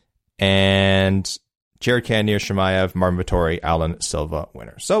 And Jared Cannonier, Chimaev, Marvin Vittori, Alan Silva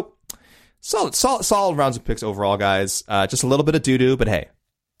winner. So solid rounds of picks overall, guys. Just a little bit of doo-doo, but hey,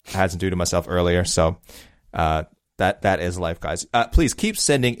 I had some doo-doo myself earlier, so that is life, guys. Please keep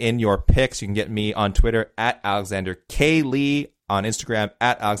sending in your picks. You can get me on Twitter at Alexander K. Lee, on Instagram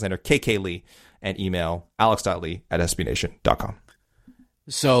at Alexander KK Lee, and email alex.lee@sbnation.com.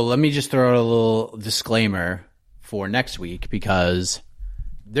 So let me just throw out a little disclaimer for next week, because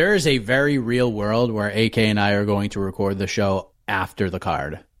there is a very real world where AK and I are going to record the show after the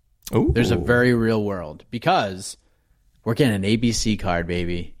card. Ooh. There's a very real world, because we're getting an ABC card,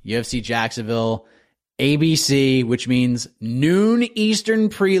 baby. UFC Jacksonville, ABC, which means noon Eastern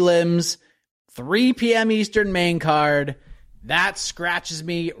prelims, 3 p.m. Eastern main card. That scratches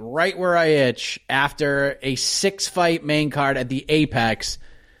me right where I itch after a 6-fight main card at the Apex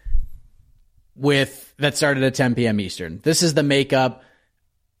that started at 10 p.m. Eastern. This is the makeup,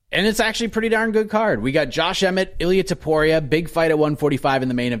 and it's actually a pretty darn good card. We got Josh Emmett, Ilia Topuria, big fight at 145 in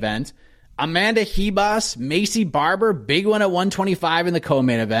the main event. Amanda Hebas, Macy Barber, big one at 125 in the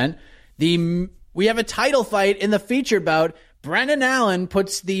co-main event. We have a title fight in the featured bout. Brendan Allen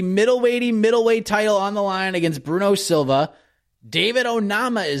puts the middleweight title on the line against Bruno Silva. David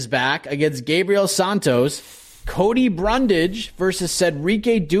Onama is back against Gabriel Santos. Cody Brundage versus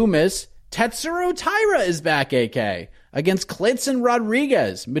Cedric Dumas. Tetsuro Taira is back, AK, against Klidson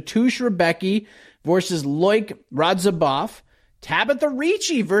Rodriguez. Matush Rebecki versus Loic Radzhabov. Tabitha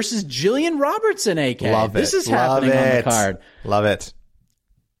Ricci versus Jillian Robertson, AK. Love it. This is happening on the card. Love it.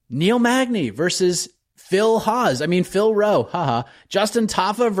 Neil Magny versus Phil Rowe. Haha. Justin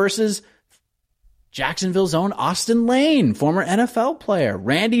Taffa versus Jacksonville's own Austin Lane, former NFL player.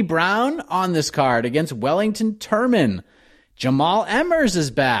 Randy Brown on this card against Wellington Turman. Jamal Emmers is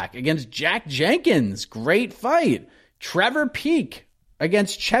back against Jack Jenkins. Great fight. Trevor Peake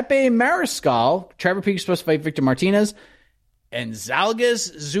against Chepe Mariscal. Trevor Peake's supposed to fight Victor Martinez. And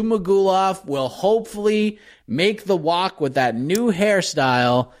Zalgas Zumagulov will hopefully make the walk with that new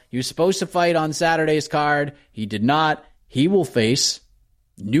hairstyle. He was supposed to fight on Saturday's card. He did not. He will face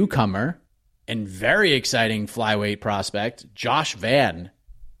newcomer and very exciting flyweight prospect, Josh Van.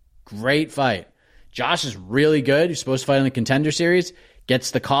 Great fight. Josh is really good. He's supposed to fight in the Contender Series.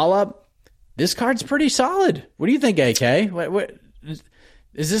 Gets the call up. This card's pretty solid. What do you think, AK? What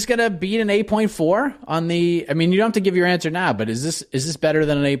is this going to beat an 8.4 on the... I mean, you don't have to give your answer now, but is this better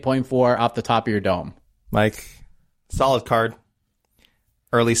than an 8.4 off the top of your dome? Mike, solid card.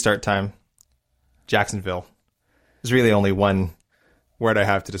 Early start time. Jacksonville. There's really only one word I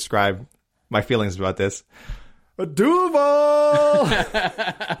have to describe my feelings about this. A Duval!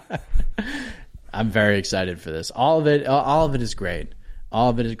 I'm very excited for this. All of it is great. All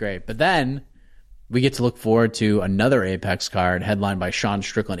of it is great. But then we get to look forward to another Apex card headlined by Sean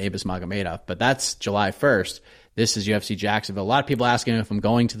Strickland, Abus Magomedov. But that's July 1st. This is UFC Jacksonville. A lot of people asking if I'm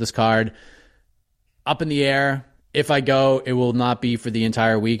going to this card. Up in the air. If I go, it will not be for the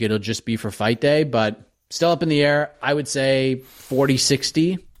entire week. It'll just be for fight day. But still up in the air. I would say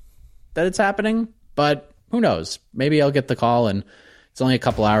 40-60 that it's happening. But who knows? Maybe I'll get the call, and it's only a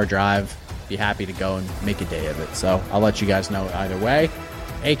couple-hour drive. Be happy to go and make a day of it. So I'll let you guys know either way.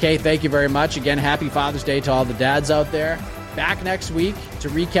 AK, thank you very much. Again, happy Father's Day to all the dads out there. Back next week to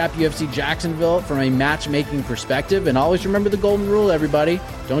recap UFC Jacksonville from a matchmaking perspective. And always remember the golden rule, everybody.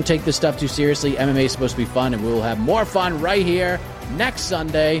 Don't take this stuff too seriously. MMA is supposed to be fun, and we will have more fun right here next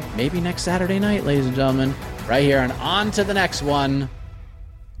Sunday, maybe next Saturday night, ladies and gentlemen, right here on to the next one,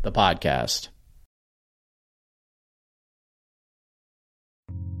 the podcast.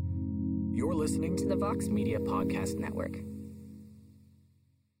 You're listening to the Vox Media Podcast Network.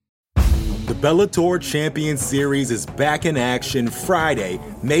 The Bellator Champion Series is back in action Friday,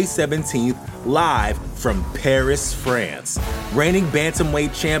 May 17th, live from Paris, France. Reigning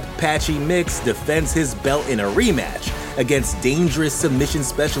bantamweight champ Patchy Mix defends his belt in a rematch against dangerous submission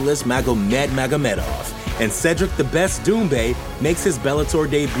specialist Magomed Magomedov. And Cedric the Best Doumbé makes his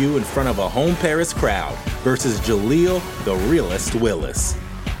Bellator debut in front of a home Paris crowd versus Jaleel the Realist Willis.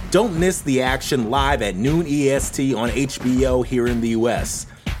 Don't miss the action live at noon EST on HBO here in the US.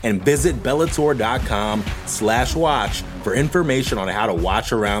 And visit Bellator.com/watch for information on how to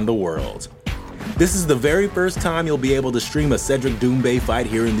watch around the world. This is the very first time you'll be able to stream a Cedric Doumbé fight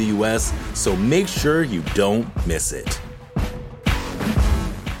here in the US, so make sure you don't miss it.